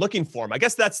ability and they're looking for him. I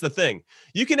guess that's the thing.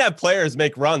 You can have players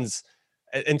make runs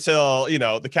until,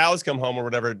 the cows come home or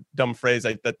whatever dumb phrase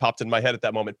that popped in my head at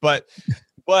that moment. But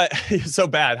so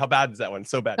bad. How bad is that one?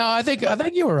 So bad. No, I think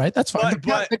you were right. That's fine.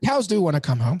 The cows do want to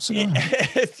come home. So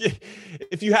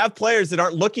if you have players that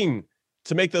aren't looking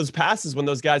to make those passes when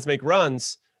those guys make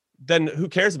runs, then who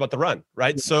cares about the run,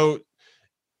 right? Yeah. So,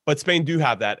 but Spain do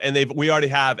have that, and we already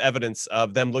have evidence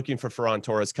of them looking for Ferran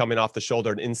Torres coming off the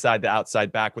shoulder and inside to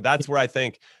outside back. But that's where I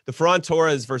think the Ferran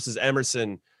Torres versus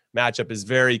Emerson matchup is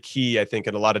very key, I think,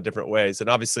 in a lot of different ways. And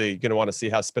obviously, you're going to want to see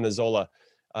how Spinazzola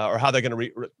or how they're going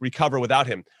to recover without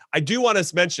him. I do want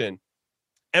to mention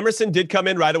Emerson did come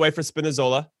in right away for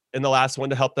Spinazzola in the last one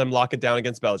to help them lock it down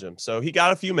against Belgium. So he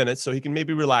got a few minutes so he can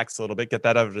maybe relax a little bit, get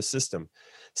that out of the system.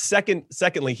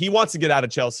 Secondly, he wants to get out of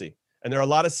Chelsea. And there are a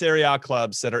lot of Serie A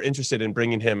clubs that are interested in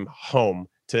bringing him home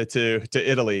to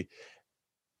Italy.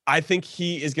 I think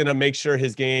he is going to make sure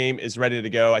his game is ready to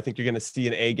go. I think you're going to see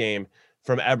an A game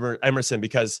from Emerson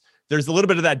because there's a little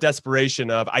bit of that desperation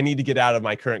of I need to get out of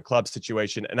my current club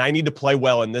situation and I need to play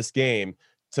well in this game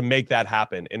to make that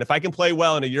happen. And if I can play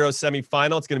well in a Euro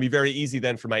semifinal, it's going to be very easy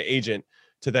then for my agent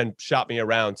to then shop me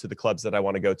around to the clubs that I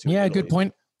want to go to. Yeah, good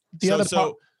point.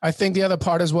 I think the other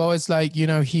part as well is like,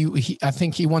 I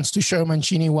think he wants to show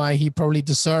Mancini why he probably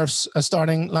deserves a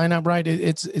starting lineup, right?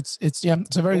 It's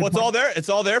a very it's all there. It's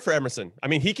all there for Emerson. I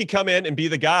mean, he could come in and be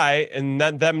the guy and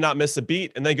them not miss a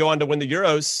beat and then go on to win the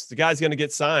Euros. The guy's going to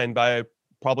get signed by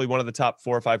probably one of the top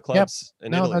 4 or 5 clubs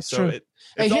in Italy. That's so true. It's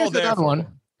here's all there another one.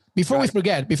 Before we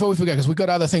forget, because we got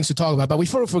other things to talk about, but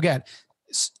before we forget,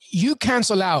 you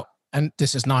cancel out, and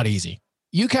this is not easy.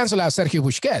 You cancel out Sergio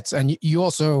Busquets, and you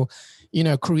also,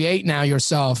 create now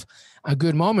yourself a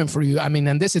good moment for you. I mean,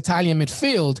 and this Italian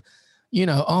midfield,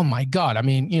 oh my God. I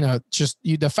mean,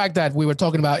 the fact that we were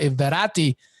talking about if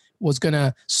Verratti was going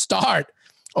to start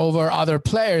over other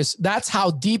players, that's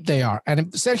how deep they are.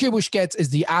 And Sergio Busquets is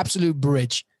the absolute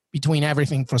bridge between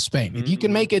everything for Spain. If you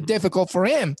can make it difficult for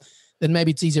him, then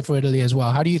maybe it's easier for Italy as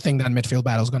well. How do you think that midfield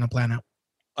battle is going to plan out?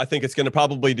 I think it's going to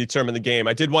probably determine the game.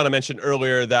 I did want to mention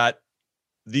earlier that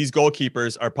these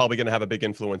goalkeepers are probably going to have a big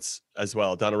influence as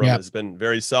well. Donnarumma has been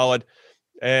very solid.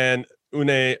 And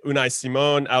Unai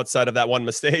Simon, outside of that one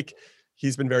mistake,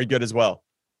 he's been very good as well.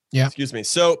 Yeah. Excuse me.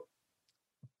 So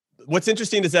what's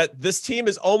interesting is that this team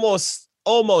is almost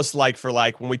like for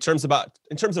like in terms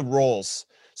of roles.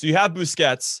 So you have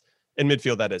Busquets in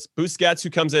midfield, that is. Busquets, who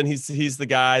comes in, he's the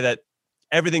guy that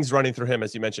everything's running through him,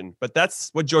 as you mentioned. But that's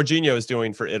what Jorginho is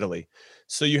doing for Italy.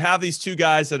 So you have these two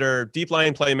guys that are deep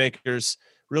line playmakers,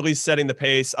 really setting the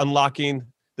pace, unlocking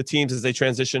the teams as they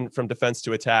transition from defense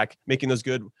to attack, making those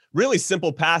good, really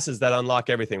simple passes that unlock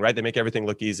everything, right? They make everything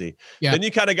look easy. Yeah. Then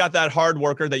you kind of got that hard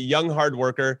worker, that young hard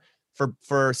worker.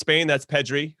 For Spain, that's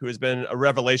Pedri, who has been a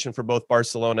revelation for both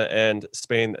Barcelona and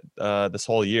Spain this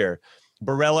whole year.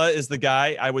 Barella is the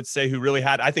guy I would say who really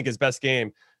had, I think, his best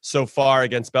game so far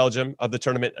against Belgium of the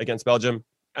tournament against Belgium.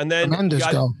 And then Tremendous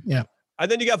goal. Yeah. And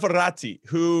then you got Verratti,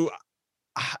 who,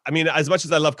 I mean, as much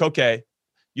as I love Koke,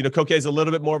 Koke is a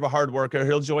little bit more of a hard worker.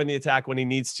 He'll join the attack when he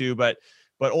needs to, but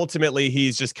ultimately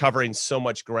he's just covering so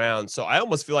much ground. So I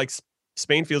almost feel like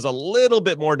Spain feels a little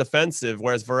bit more defensive,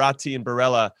 whereas Verratti and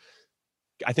Barella,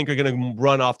 I think, are going to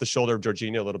run off the shoulder of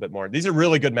Jorginho a little bit more. These are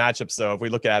really good matchups, though, if we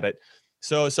look at it.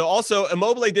 So also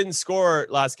Immobile didn't score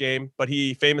last game, but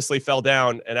he famously fell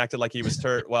down and acted like he was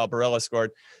hurt while Barella scored,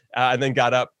 and then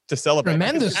got up to celebrate.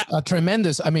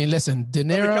 Tremendous. I mean, listen, De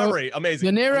Niro, recovery,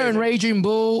 amazing. De Niro and Raging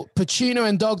Bull, Pacino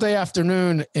and Dog Day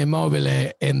Afternoon,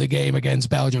 Immobile in the game against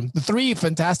Belgium. The 3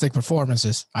 fantastic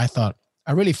performances, I thought.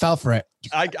 I really fell for it.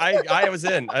 I was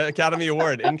in Academy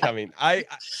Award incoming. I'm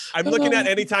looking at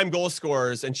anytime goal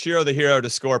scorers, and Chiro the hero to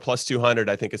score plus 200.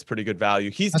 I think is pretty good value.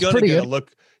 He's going to get a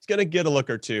look. He's going to get a look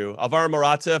or two. Alvaro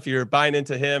Morata, if you're buying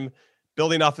into him,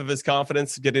 building off of his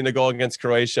confidence, getting a goal against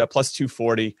Croatia, plus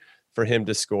 240 for him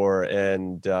to score.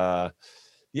 And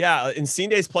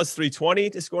Insigne's plus 320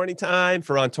 to score anytime.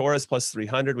 Ferran Torres plus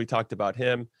 300. We talked about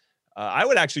him. I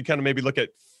would actually kind of maybe look at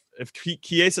if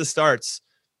Chiesa starts,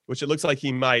 which it looks like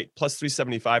he might, plus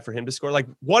 375 for him to score. Like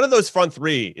one of those front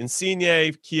 3,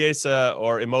 Insigne, Chiesa,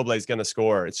 or Immobile is going to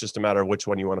score. It's just a matter of which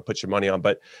one you want to put your money on.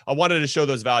 But I wanted to show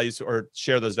those values or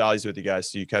share those values with you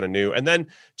guys so you kind of knew. And then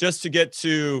just to get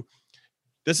to,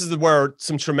 this is where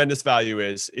some tremendous value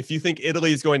is. If you think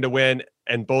Italy is going to win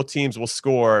and both teams will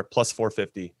score, plus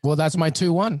 450. Well, that's my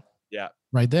 2-1. Yeah.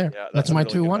 Right there. Yeah, that's my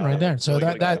 2-1 right there. So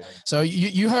so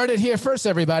you heard it here first,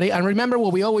 everybody. And remember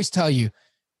what we always tell you.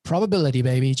 Probability,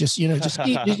 baby. Just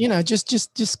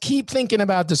keep thinking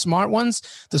about the smart ones,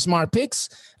 the smart picks,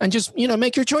 and just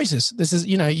make your choices. This is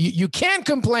you can't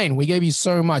complain. We gave you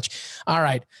so much. All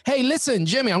right. Hey, listen,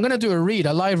 Jimmy, I'm gonna do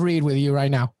a live read with you right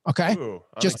now. Okay. Ooh,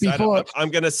 just excited. Before I'm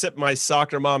gonna sip my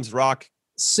Soccer Mom's Rock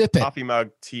sip it coffee mug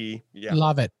tea. Yeah,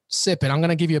 love it. Sip it. I'm going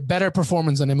to give you a better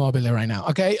performance than Immobile right now.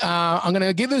 Okay. I'm going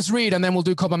to give this read and then we'll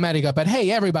do Copa America. But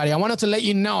hey, everybody, I wanted to let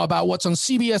you know about what's on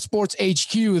CBS Sports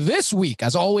HQ this week.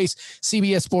 As always,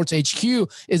 CBS Sports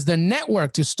HQ is the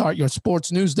network to start your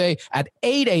sports news day at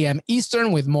 8 a.m.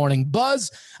 Eastern with Morning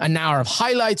Buzz, an hour of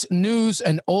highlights, news,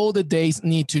 and all the days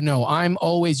need to know. I'm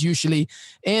always usually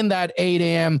in that 8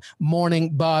 a.m. Morning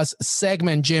Buzz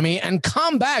segment, Jimmy. And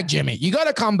come back, Jimmy. You got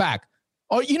to come back.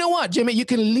 Or you know what, Jimmy, you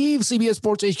can leave CBS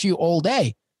Sports HQ all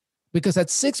day because at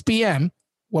 6 p.m.,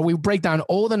 where we break down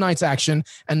all the night's action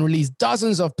and release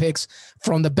dozens of picks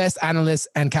from the best analysts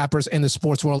and cappers in the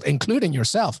sports world, including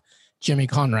yourself, Jimmy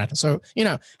Conrad. So,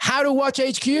 how to watch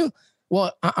HQ?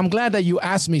 Well, I'm glad that you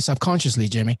asked me subconsciously,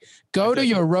 Jimmy. Go to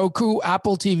your Roku,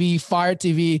 Apple TV, Fire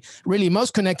TV, really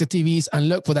most connected TVs, and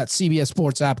look for that CBS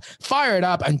Sports app. Fire it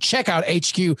up and check out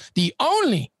HQ, the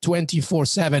only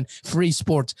 24/7 free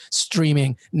sports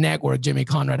streaming network. Jimmy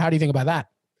Conrad, how do you think about that?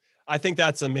 I think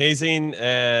that's amazing,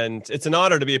 and it's an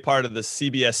honor to be a part of the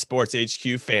CBS Sports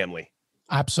HQ family.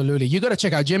 Absolutely. You got to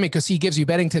check out Jimmy because he gives you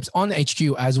betting tips on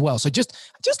HQ as well. So just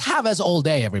have us all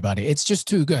day, everybody. It's just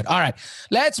too good. All right,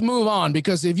 let's move on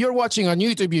because if you're watching on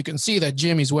YouTube, you can see that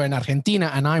Jimmy's wearing Argentina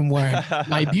and I'm wearing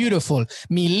my beautiful,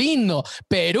 mi lindo,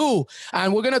 Peru.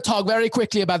 And we're going to talk very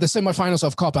quickly about the semifinals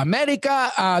of Copa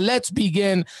America. Let's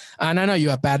begin. And I know you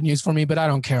have bad news for me, but I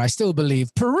don't care. I still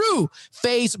believe Peru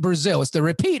face Brazil. It's the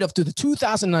repeat of the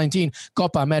 2019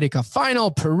 Copa America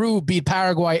final. Peru beat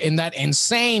Paraguay in that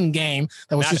insane game.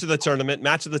 That was match of the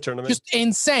tournament. Just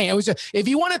insane. It was if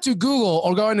you wanted to Google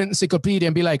or go on an encyclopedia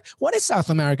and be like, what is South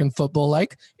American football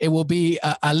like? It will be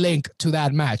a link to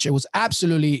that match. It was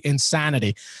absolutely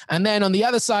insanity. And then on the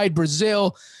other side,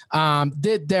 Brazil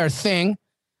did their thing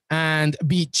and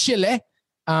beat Chile.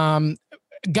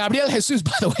 Gabriel Jesus,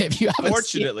 by the way, if you haven't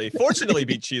fortunately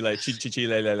beat Chile.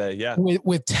 Chile, yeah.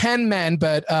 With 10 men,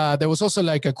 but there was also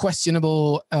like a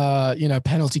questionable,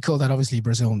 penalty call that obviously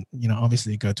Brazil,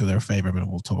 obviously go to their favor, but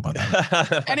we'll talk about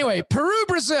that. Anyway, Peru,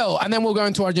 Brazil, and then we'll go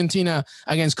into Argentina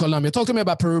against Colombia. Talk to me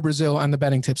about Peru, Brazil, and the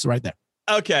betting tips right there.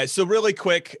 Okay, so really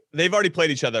quick, they've already played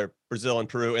each other, Brazil and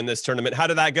Peru, in this tournament. How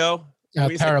did that go?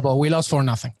 Terrible. We lost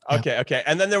 4-0. Okay.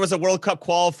 And then there was a World Cup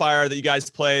qualifier that you guys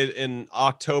played in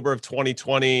October of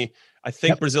 2020. I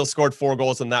think Brazil scored 4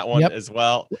 goals in that one as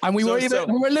well. And we were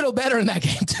a little better in that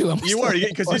game too. You were,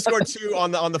 because you scored 2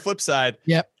 on the flip side.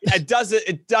 Yep.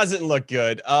 It doesn't look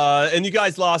good. And you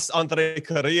guys lost Andre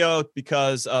Carrillo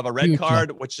because of a red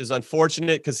card, which is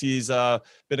unfortunate because he's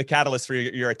been a catalyst for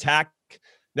your attack.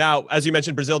 Now, as you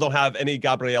mentioned, Brazil don't have any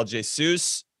Gabriel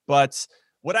Jesus, but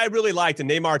what I really liked, and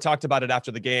Neymar talked about it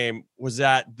after the game, was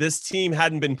that this team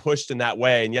hadn't been pushed in that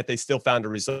way, and yet they still found a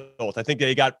result. I think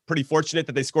they got pretty fortunate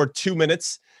that they scored 2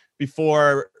 minutes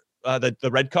before the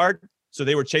red card, so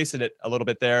they were chasing it a little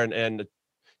bit there, and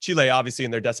Chile, obviously,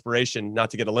 in their desperation not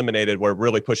to get eliminated, were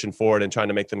really pushing forward and trying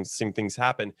to make them see things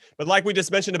happen. But like we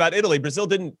just mentioned about Italy, Brazil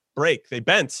didn't break. They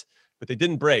bent, but they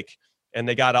didn't break, and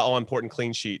they got an all-important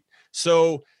clean sheet.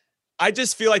 So I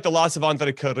just feel like the loss of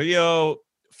Andre Carrillo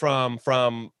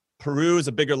from Peru is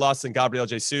a bigger loss than Gabriel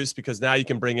Jesus, because now you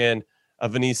can bring in a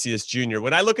Vinicius Jr.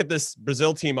 When I look at this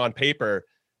Brazil team on paper,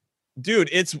 dude,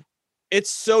 it's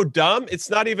so dumb. It's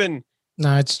not even.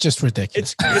 No, it's just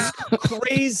ridiculous. It's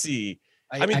crazy.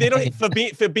 I mean, they don't.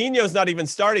 Fabinho's not even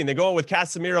starting. They're going with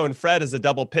Casemiro and Fred as a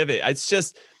double pivot. It's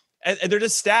just, and they're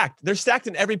just stacked. They're stacked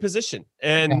in every position,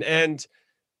 and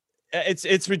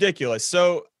it's ridiculous.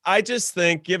 So I just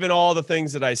think, given all the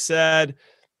things that I said,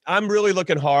 I'm really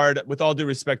looking hard, with all due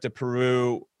respect to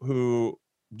Peru, who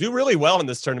do really well in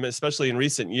this tournament, especially in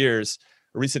recent years,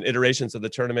 recent iterations of the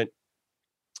tournament.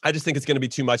 I just think it's going to be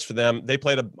too much for them. They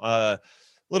played a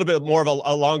little bit more of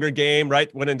a longer game,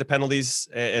 right? Went into penalties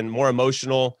and more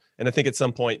emotional. And I think at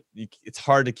some point it's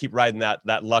hard to keep riding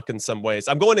that luck in some ways.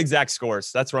 I'm going exact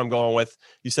scores. That's where I'm going with.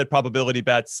 You said probability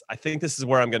bets. I think this is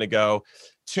where I'm going to go.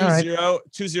 2-0.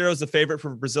 2-0 is the favorite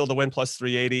for Brazil to win, plus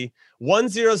 380.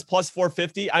 1-0 is plus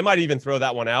 450. I might even throw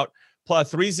that one out.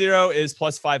 Plus 3-0 is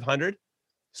plus 500.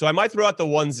 So I might throw out the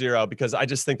 1-0 because I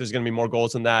just think there's going to be more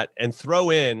goals than that, and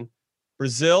throw in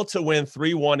Brazil to win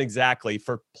 3-1 exactly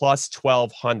for plus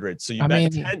 1,200. So you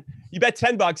bet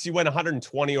 $10, you win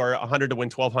 120, or 100 to win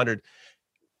 1,200.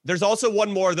 There's also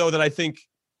one more though that I think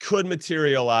could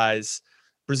materialize.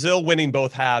 Brazil winning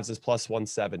both halves is plus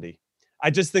 170.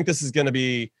 I just think this is going to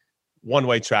be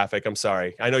one-way traffic. I'm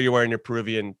sorry. I know you're wearing your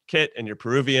Peruvian kit and you're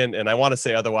Peruvian, and I want to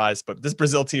say otherwise, but this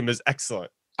Brazil team is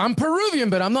excellent. I'm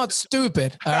Peruvian, but I'm not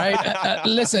stupid. All right.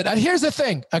 Listen, here's the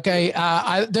thing. Okay.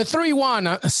 The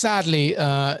 3-1, sadly,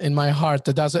 in my heart,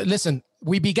 that does it. Listen,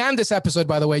 we began this episode,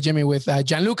 by the way, Jimmy, with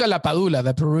Gianluca Lapadula,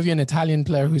 the Peruvian-Italian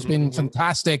player who's been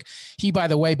fantastic. He, by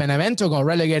the way, Benevento got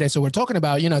relegated. So we're talking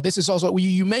about, this is also,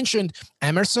 you mentioned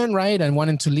Emerson, right? And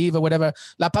wanting to leave or whatever.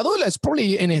 Lapadula is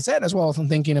probably in his head as well, from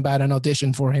thinking about an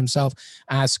audition for himself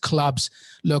as clubs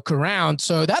look around.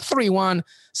 So that 3-1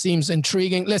 seems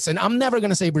intriguing. Listen, I'm never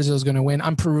going to say Brazil's going to win.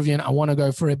 I'm Peruvian. I want to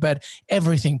go for it, but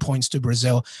everything points to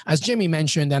Brazil. As Jimmy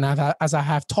mentioned, and as I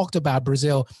have talked about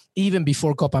Brazil, even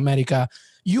before Copa America,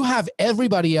 you have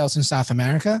everybody else in South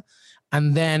America,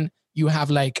 and then you have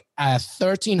like a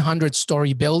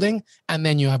 1,300-story building, and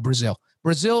then you have Brazil.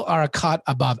 Brazil are a cut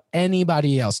above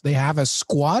anybody else. They have a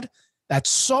squad that's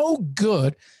so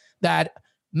good that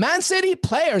Man City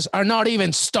players are not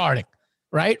even starting,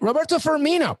 right? Roberto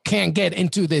Firmino can't get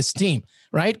into this team,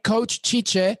 right? Coach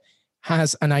Chiche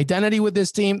has an identity with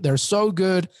this team. They're so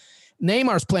good.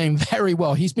 Neymar's playing very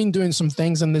well. He's been doing some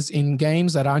things in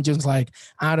games that are just like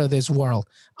out of this world.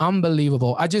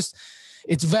 Unbelievable.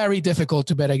 It's very difficult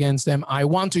to bet against them. I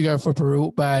want to go for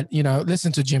Peru, but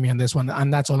listen to Jimmy on this one.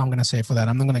 And that's all I'm going to say for that.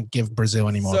 I'm not going to give Brazil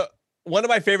anymore. So one of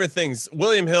my favorite things,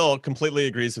 William Hill completely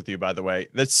agrees with you, by the way.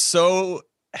 That's so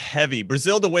heavy.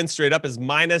 Brazil to win straight up is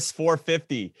minus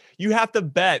 450. You have to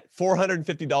bet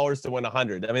 $450 to win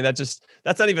 100. I mean, that's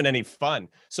not even any fun.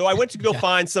 So I went to go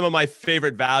find some of my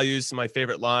favorite values, my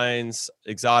favorite lines,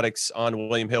 exotics on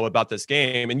William Hill about this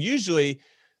game. And usually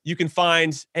you can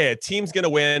find, hey, a team's going to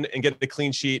win and get a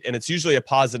clean sheet, and it's usually a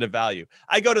positive value.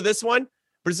 I go to this one,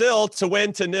 Brazil to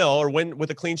win to nil or win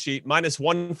with a clean sheet, minus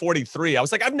 143. I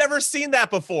was like, I've never seen that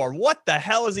before. What the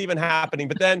hell is even happening?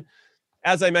 But then,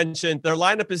 as I mentioned, their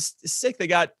lineup is sick. They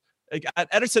got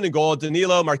Ederson in goal,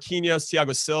 Danilo, Marquinhos,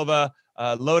 Thiago Silva,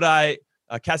 Lodi,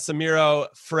 Casemiro,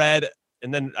 Fred,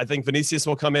 and then I think Vinicius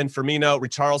will come in, Firmino,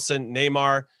 Richarlison,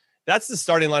 Neymar. That's the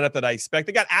starting lineup that I expect.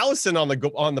 They got Alisson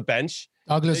on the bench.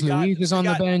 Douglas Luiz is on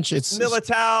the bench. It's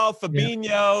Militao,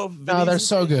 Fabinho. Yeah. They're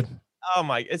so good. Oh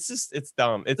my! It's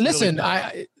dumb. Listen,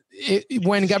 really dumb.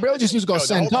 When Gabriel Jesus got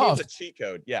sent off, a cheat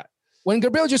code. Yeah. When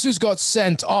Gabriel Jesus got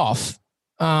sent off,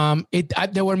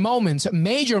 there were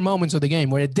major moments of the game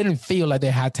where it didn't feel like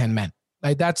they had 10 men.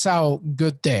 Like, that's how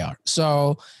good they are.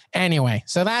 So anyway,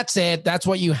 that's it. That's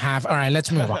what you have. All right,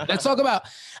 let's move on. Let's talk about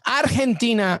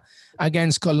Argentina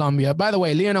against Colombia. By the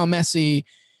way, Lionel Messi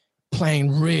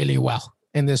playing really well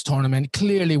in this tournament,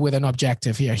 clearly with an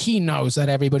objective here. He knows that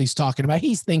everybody's talking about it.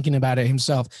 He's thinking about it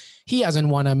himself. He hasn't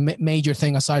won a major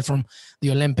thing aside from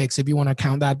the Olympics, if you want to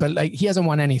count that, but like, he hasn't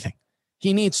won anything.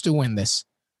 He needs to win this,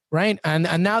 right? And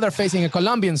now they're facing a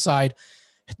Colombian side,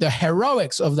 the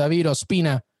heroics of David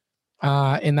Ospina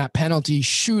in that penalty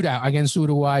shootout against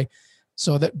Uruguay.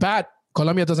 So that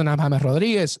Colombia doesn't have James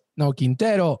Rodriguez, no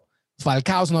Quintero.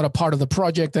 Falcao's not a part of the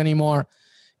project anymore.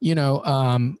 You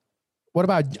know, what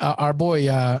about our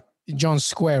boy John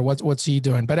Square? What's he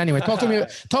doing? But anyway, talk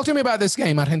to me about this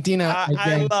game, Argentina.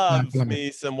 I love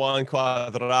me some Juan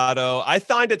Cuadrado. I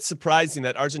find it surprising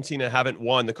that Argentina haven't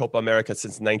won the Copa America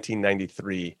since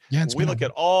 1993. Yeah, we look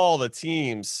at all the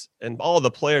teams and all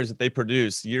the players that they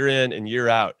produce year in and year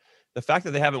out. The fact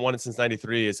that they haven't won it since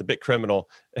 93 is a bit criminal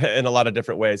in a lot of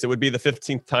different ways. It would be the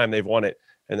 15th time they've won it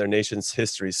in their nation's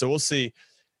history. So we'll see.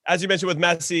 As you mentioned with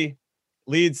Messi,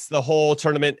 leads the whole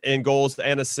tournament in goals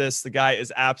and assists. The guy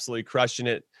is absolutely crushing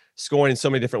it, scoring in so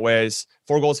many different ways.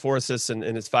 4 goals, 4 assists in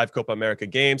his 5 Copa America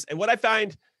games. And what I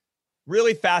find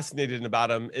really fascinating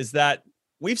about him is that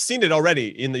we've seen it already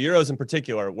in the Euros in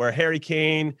particular, where Harry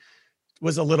Kane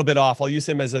was a little bit off. I'll use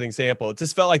him as an example. It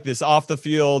just felt like this off the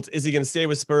field. Is he going to stay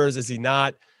with Spurs? Is he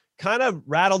not? Kind of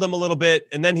rattled him a little bit.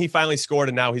 And then he finally scored,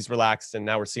 and now he's relaxed. And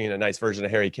now we're seeing a nice version of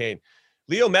Harry Kane.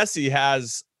 Leo Messi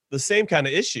has the same kind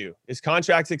of issue. His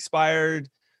contract's expired.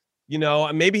 You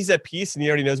know, maybe he's at peace and he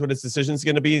already knows what his decision is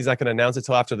going to be. He's not going to announce it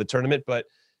till after the tournament, but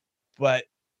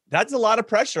that's a lot of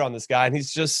pressure on this guy. And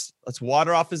he's just, let's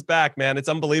water off his back, man. It's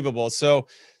unbelievable. So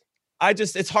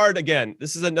it's hard. Again,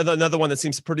 this is another one that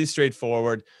seems pretty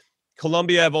straightforward.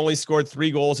 Colombia have only scored 3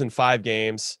 goals in 5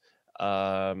 games.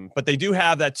 But they do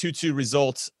have that 2-2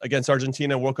 result against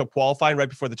Argentina World Cup qualifying right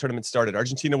before the tournament started.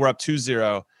 Argentina were up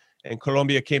 2-0 and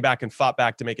Colombia came back and fought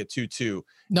back to make it 2-2.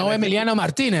 No Emiliano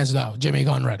Martinez though, Jimmy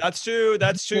Conrad. That's true.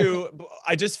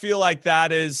 I just feel like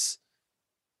it's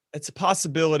a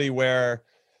possibility where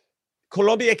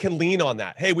Colombia can lean on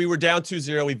that. Hey, we were down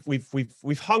 2-0.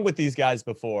 We've hung with these guys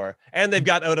before, and they've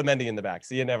got Otamendi in the back,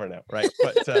 so you never know, right?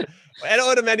 But and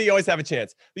Otamendi always have a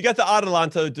chance. We got the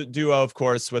Atalanta duo, of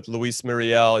course, with Luis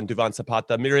Muriel and Duvan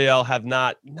Zapata. Muriel have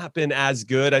not been as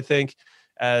good, I think,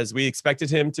 as we expected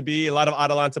him to be. A lot of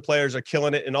Atalanta players are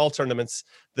killing it in all tournaments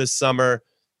this summer.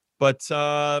 But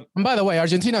and by the way,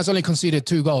 Argentina has only conceded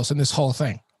 2 goals in this whole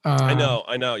thing. I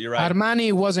know. You're right.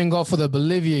 Armani was in goal for the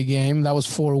Bolivia game. That was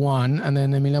 4-1. And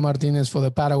then Emiliano Martinez for the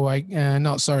Paraguay.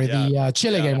 The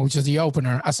Chile game, which is the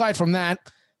opener. Aside from that,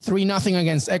 3-0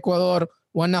 against Ecuador,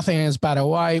 1-0 against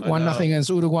Paraguay, 1-0 against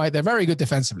Uruguay. They're very good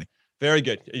defensively. Very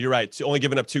good. You're right. Only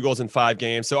giving up 2 goals in 5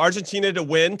 games. So Argentina to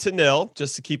win 2-0,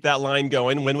 just to keep that line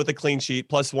going, win with a clean sheet,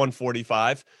 plus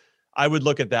 145. I would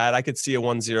look at that. I could see a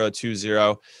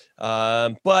 1-0,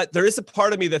 2-0. But there is a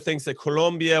part of me that thinks that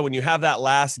Colombia, when you have that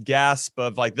last gasp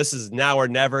of like, this is now or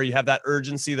never, you have that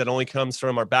urgency that only comes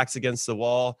from our backs against the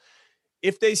wall.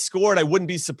 If they scored, I wouldn't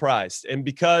be surprised. And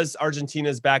because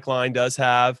Argentina's back line does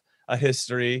have a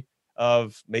history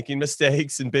of making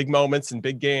mistakes in big moments and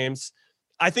big games,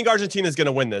 I think Argentina is going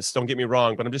to win this. Don't get me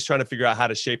wrong, but I'm just trying to figure out how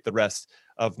to shape the rest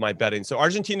of my betting. So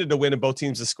Argentina to win and both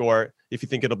teams to score. If you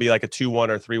think it'll be like a 2-1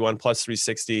 or 3-1 plus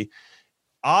 360.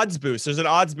 Odds boost. There's an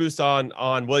odds boost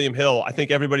on William Hill. I think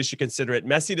everybody should consider it.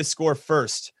 Messi to score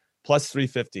first, plus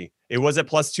 350. It was at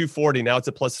plus 240. Now it's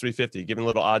at plus 350. Giving a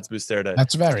little odds boost there.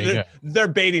 That's very good. They're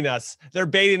baiting us. They're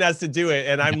baiting us to do it.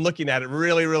 And I'm looking at it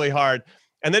really, really hard.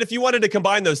 And then if you wanted to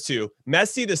combine those two,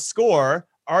 Messi to score,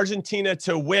 Argentina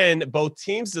to win, both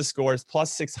teams to score is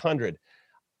plus 600.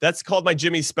 That's called my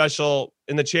Jimmy special.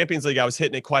 In the Champions League, I was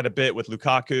hitting it quite a bit with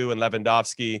Lukaku and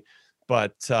Lewandowski,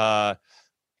 but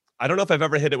I don't know if I've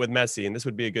ever hit it with Messi, and this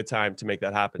would be a good time to make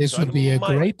that happen. This would be a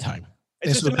great time.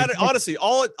 It's just a matter, honestly,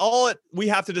 all we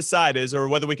have to decide is, or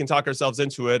whether we can talk ourselves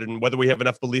into it and whether we have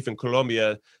enough belief in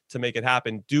Colombia to make it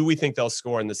happen. Do we think they'll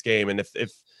score in this game? And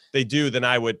if they do, then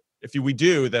we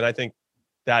do, then I think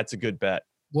that's a good bet.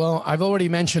 Well, I've already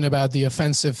mentioned about the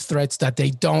offensive threats that they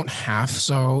don't have.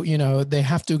 So, they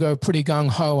have to go pretty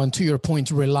gung-ho and, to your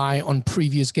point, rely on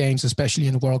previous games, especially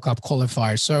in World Cup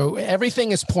qualifiers. So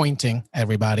everything is pointing,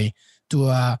 everybody, to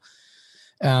a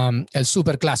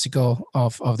super clásico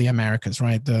of the Americas,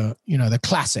 right? The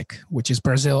classic, which is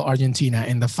Brazil, Argentina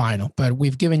in the final. But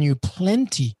we've given you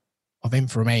plenty of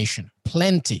information,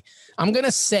 plenty. I'm going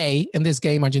to say in this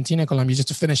game, Argentina, Colombia, just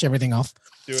to finish everything off.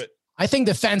 Do it. I think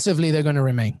defensively they're going to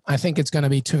remain. I think it's going to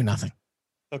be 2-0.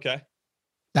 Okay.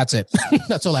 That's it.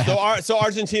 That's all I have. So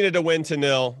Argentina to win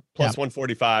 2-0 plus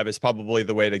 145 is probably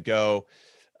the way to go.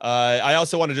 I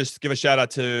also want to just give a shout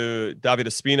out to David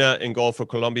Ospina in goal for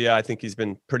Colombia. I think he's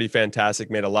been pretty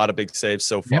fantastic, made a lot of big saves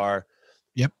so far.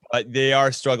 Yep. But they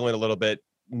are struggling a little bit,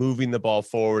 moving the ball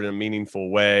forward in a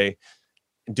meaningful way,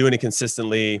 doing it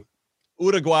consistently.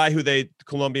 Uruguay,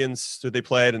 Colombians who they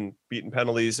played and beaten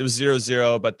penalties, it was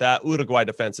 0-0, but that Uruguay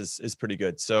defense is pretty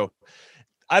good. So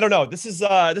I don't know. This is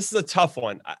a tough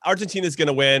one. Argentina is going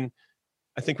to win.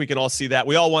 I think we can all see that.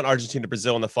 We all want Argentina,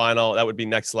 Brazil in the final. That would be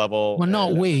next level. Well,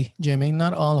 not we, Jimmy,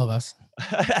 not all of us.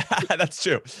 That's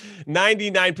true.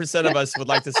 99% of us would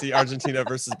like to see Argentina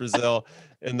versus Brazil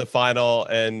in the final.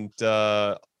 And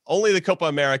only the Copa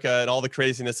America and all the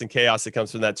craziness and chaos that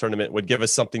comes from that tournament would give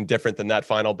us something different than that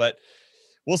final. But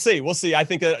we'll see. We'll see. I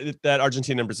think that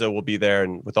Argentina and Brazil will be there.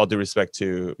 And with all due respect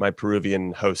to my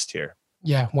Peruvian host here.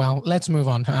 Yeah, well, let's move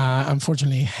on.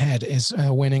 Unfortunately, head is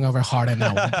winning over heart and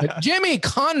now. But Jimmy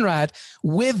Conrad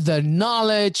with the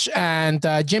knowledge, and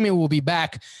Jimmy will be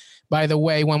back, by the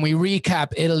way, when we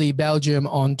recap Italy, Belgium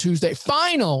on Tuesday.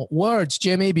 Final words,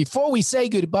 Jimmy, before we say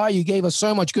goodbye. You gave us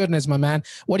so much goodness, my man.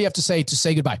 What do you have to say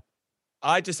goodbye?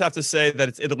 I just have to say that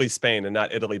it's Italy, Spain, and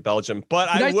not Italy, Belgium.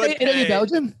 But did I would say Italy,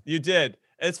 Belgium? You did.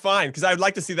 It's fine because I would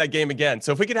like to see that game again.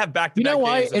 So if we could have back-to-back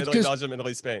games, Italy, Belgium,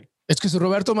 Italy, Spain. It's because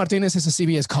Roberto Martinez is a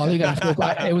CBS colleague. And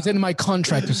it was in my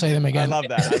contract to say them again. I love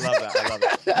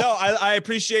that. No, I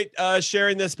appreciate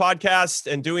sharing this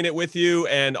podcast and doing it with you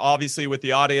and obviously with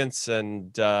the audience,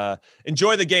 and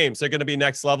enjoy the games. They're going to be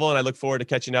next level. And I look forward to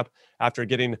catching up after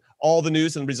getting all the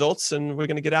news and results, and we're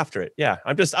going to get after it. Yeah,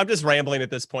 I'm just rambling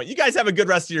at this point. You guys have a good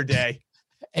rest of your day.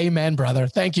 Amen, brother.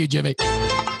 Thank you, Jimmy.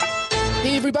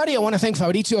 Hey, everybody. I want to thank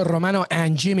Fabrizio Romano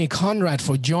and Jimmy Conrad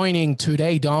for joining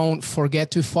today. Don't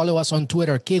forget to follow us on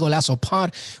Twitter, Que Golazo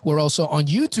Pod. We're also on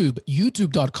YouTube,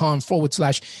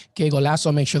 youtube.com/Que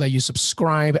Golazo. Make sure that you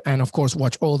subscribe and, of course,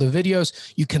 watch all the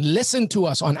videos. You can listen to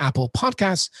us on Apple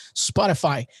Podcasts,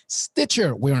 Spotify,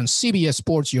 Stitcher. We're on CBS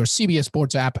Sports, your CBS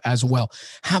Sports app as well.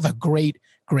 Have a great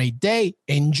day.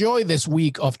 Enjoy this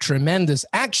week of tremendous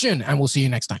action, and we'll see you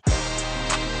next time.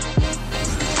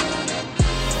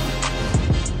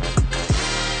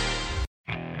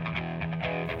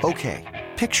 Okay,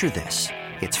 picture this.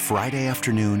 It's Friday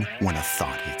afternoon when a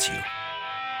thought hits you.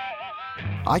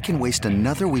 I can waste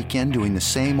another weekend doing the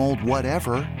same old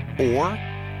whatever, or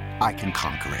I can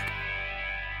conquer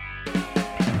it.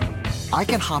 I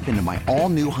can hop into my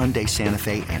all-new Hyundai Santa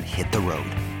Fe and hit the road.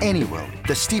 Any road.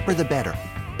 The steeper, the better.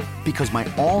 Because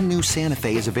my all-new Santa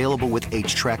Fe is available with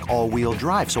H-Track all-wheel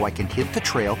drive, so I can hit the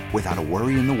trail without a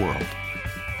worry in the world.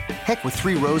 Heck, with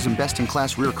 3 rows and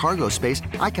best-in-class rear cargo space,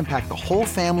 I can pack the whole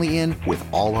family in with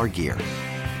all our gear.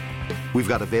 We've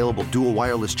got available dual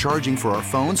wireless charging for our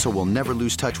phones, so we'll never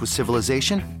lose touch with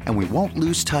civilization, and we won't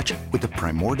lose touch with the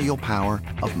primordial power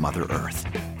of Mother Earth.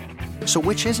 So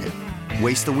which is it?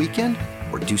 Waste the weekend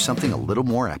or do something a little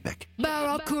more epic?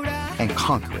 And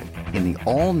conquer it in the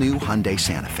all-new Hyundai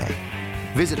Santa Fe.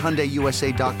 Visit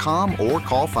HyundaiUSA.com or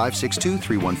call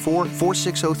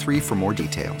 562-314-4603 for more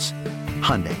details.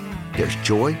 Hyundai, there's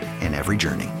joy in every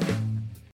journey.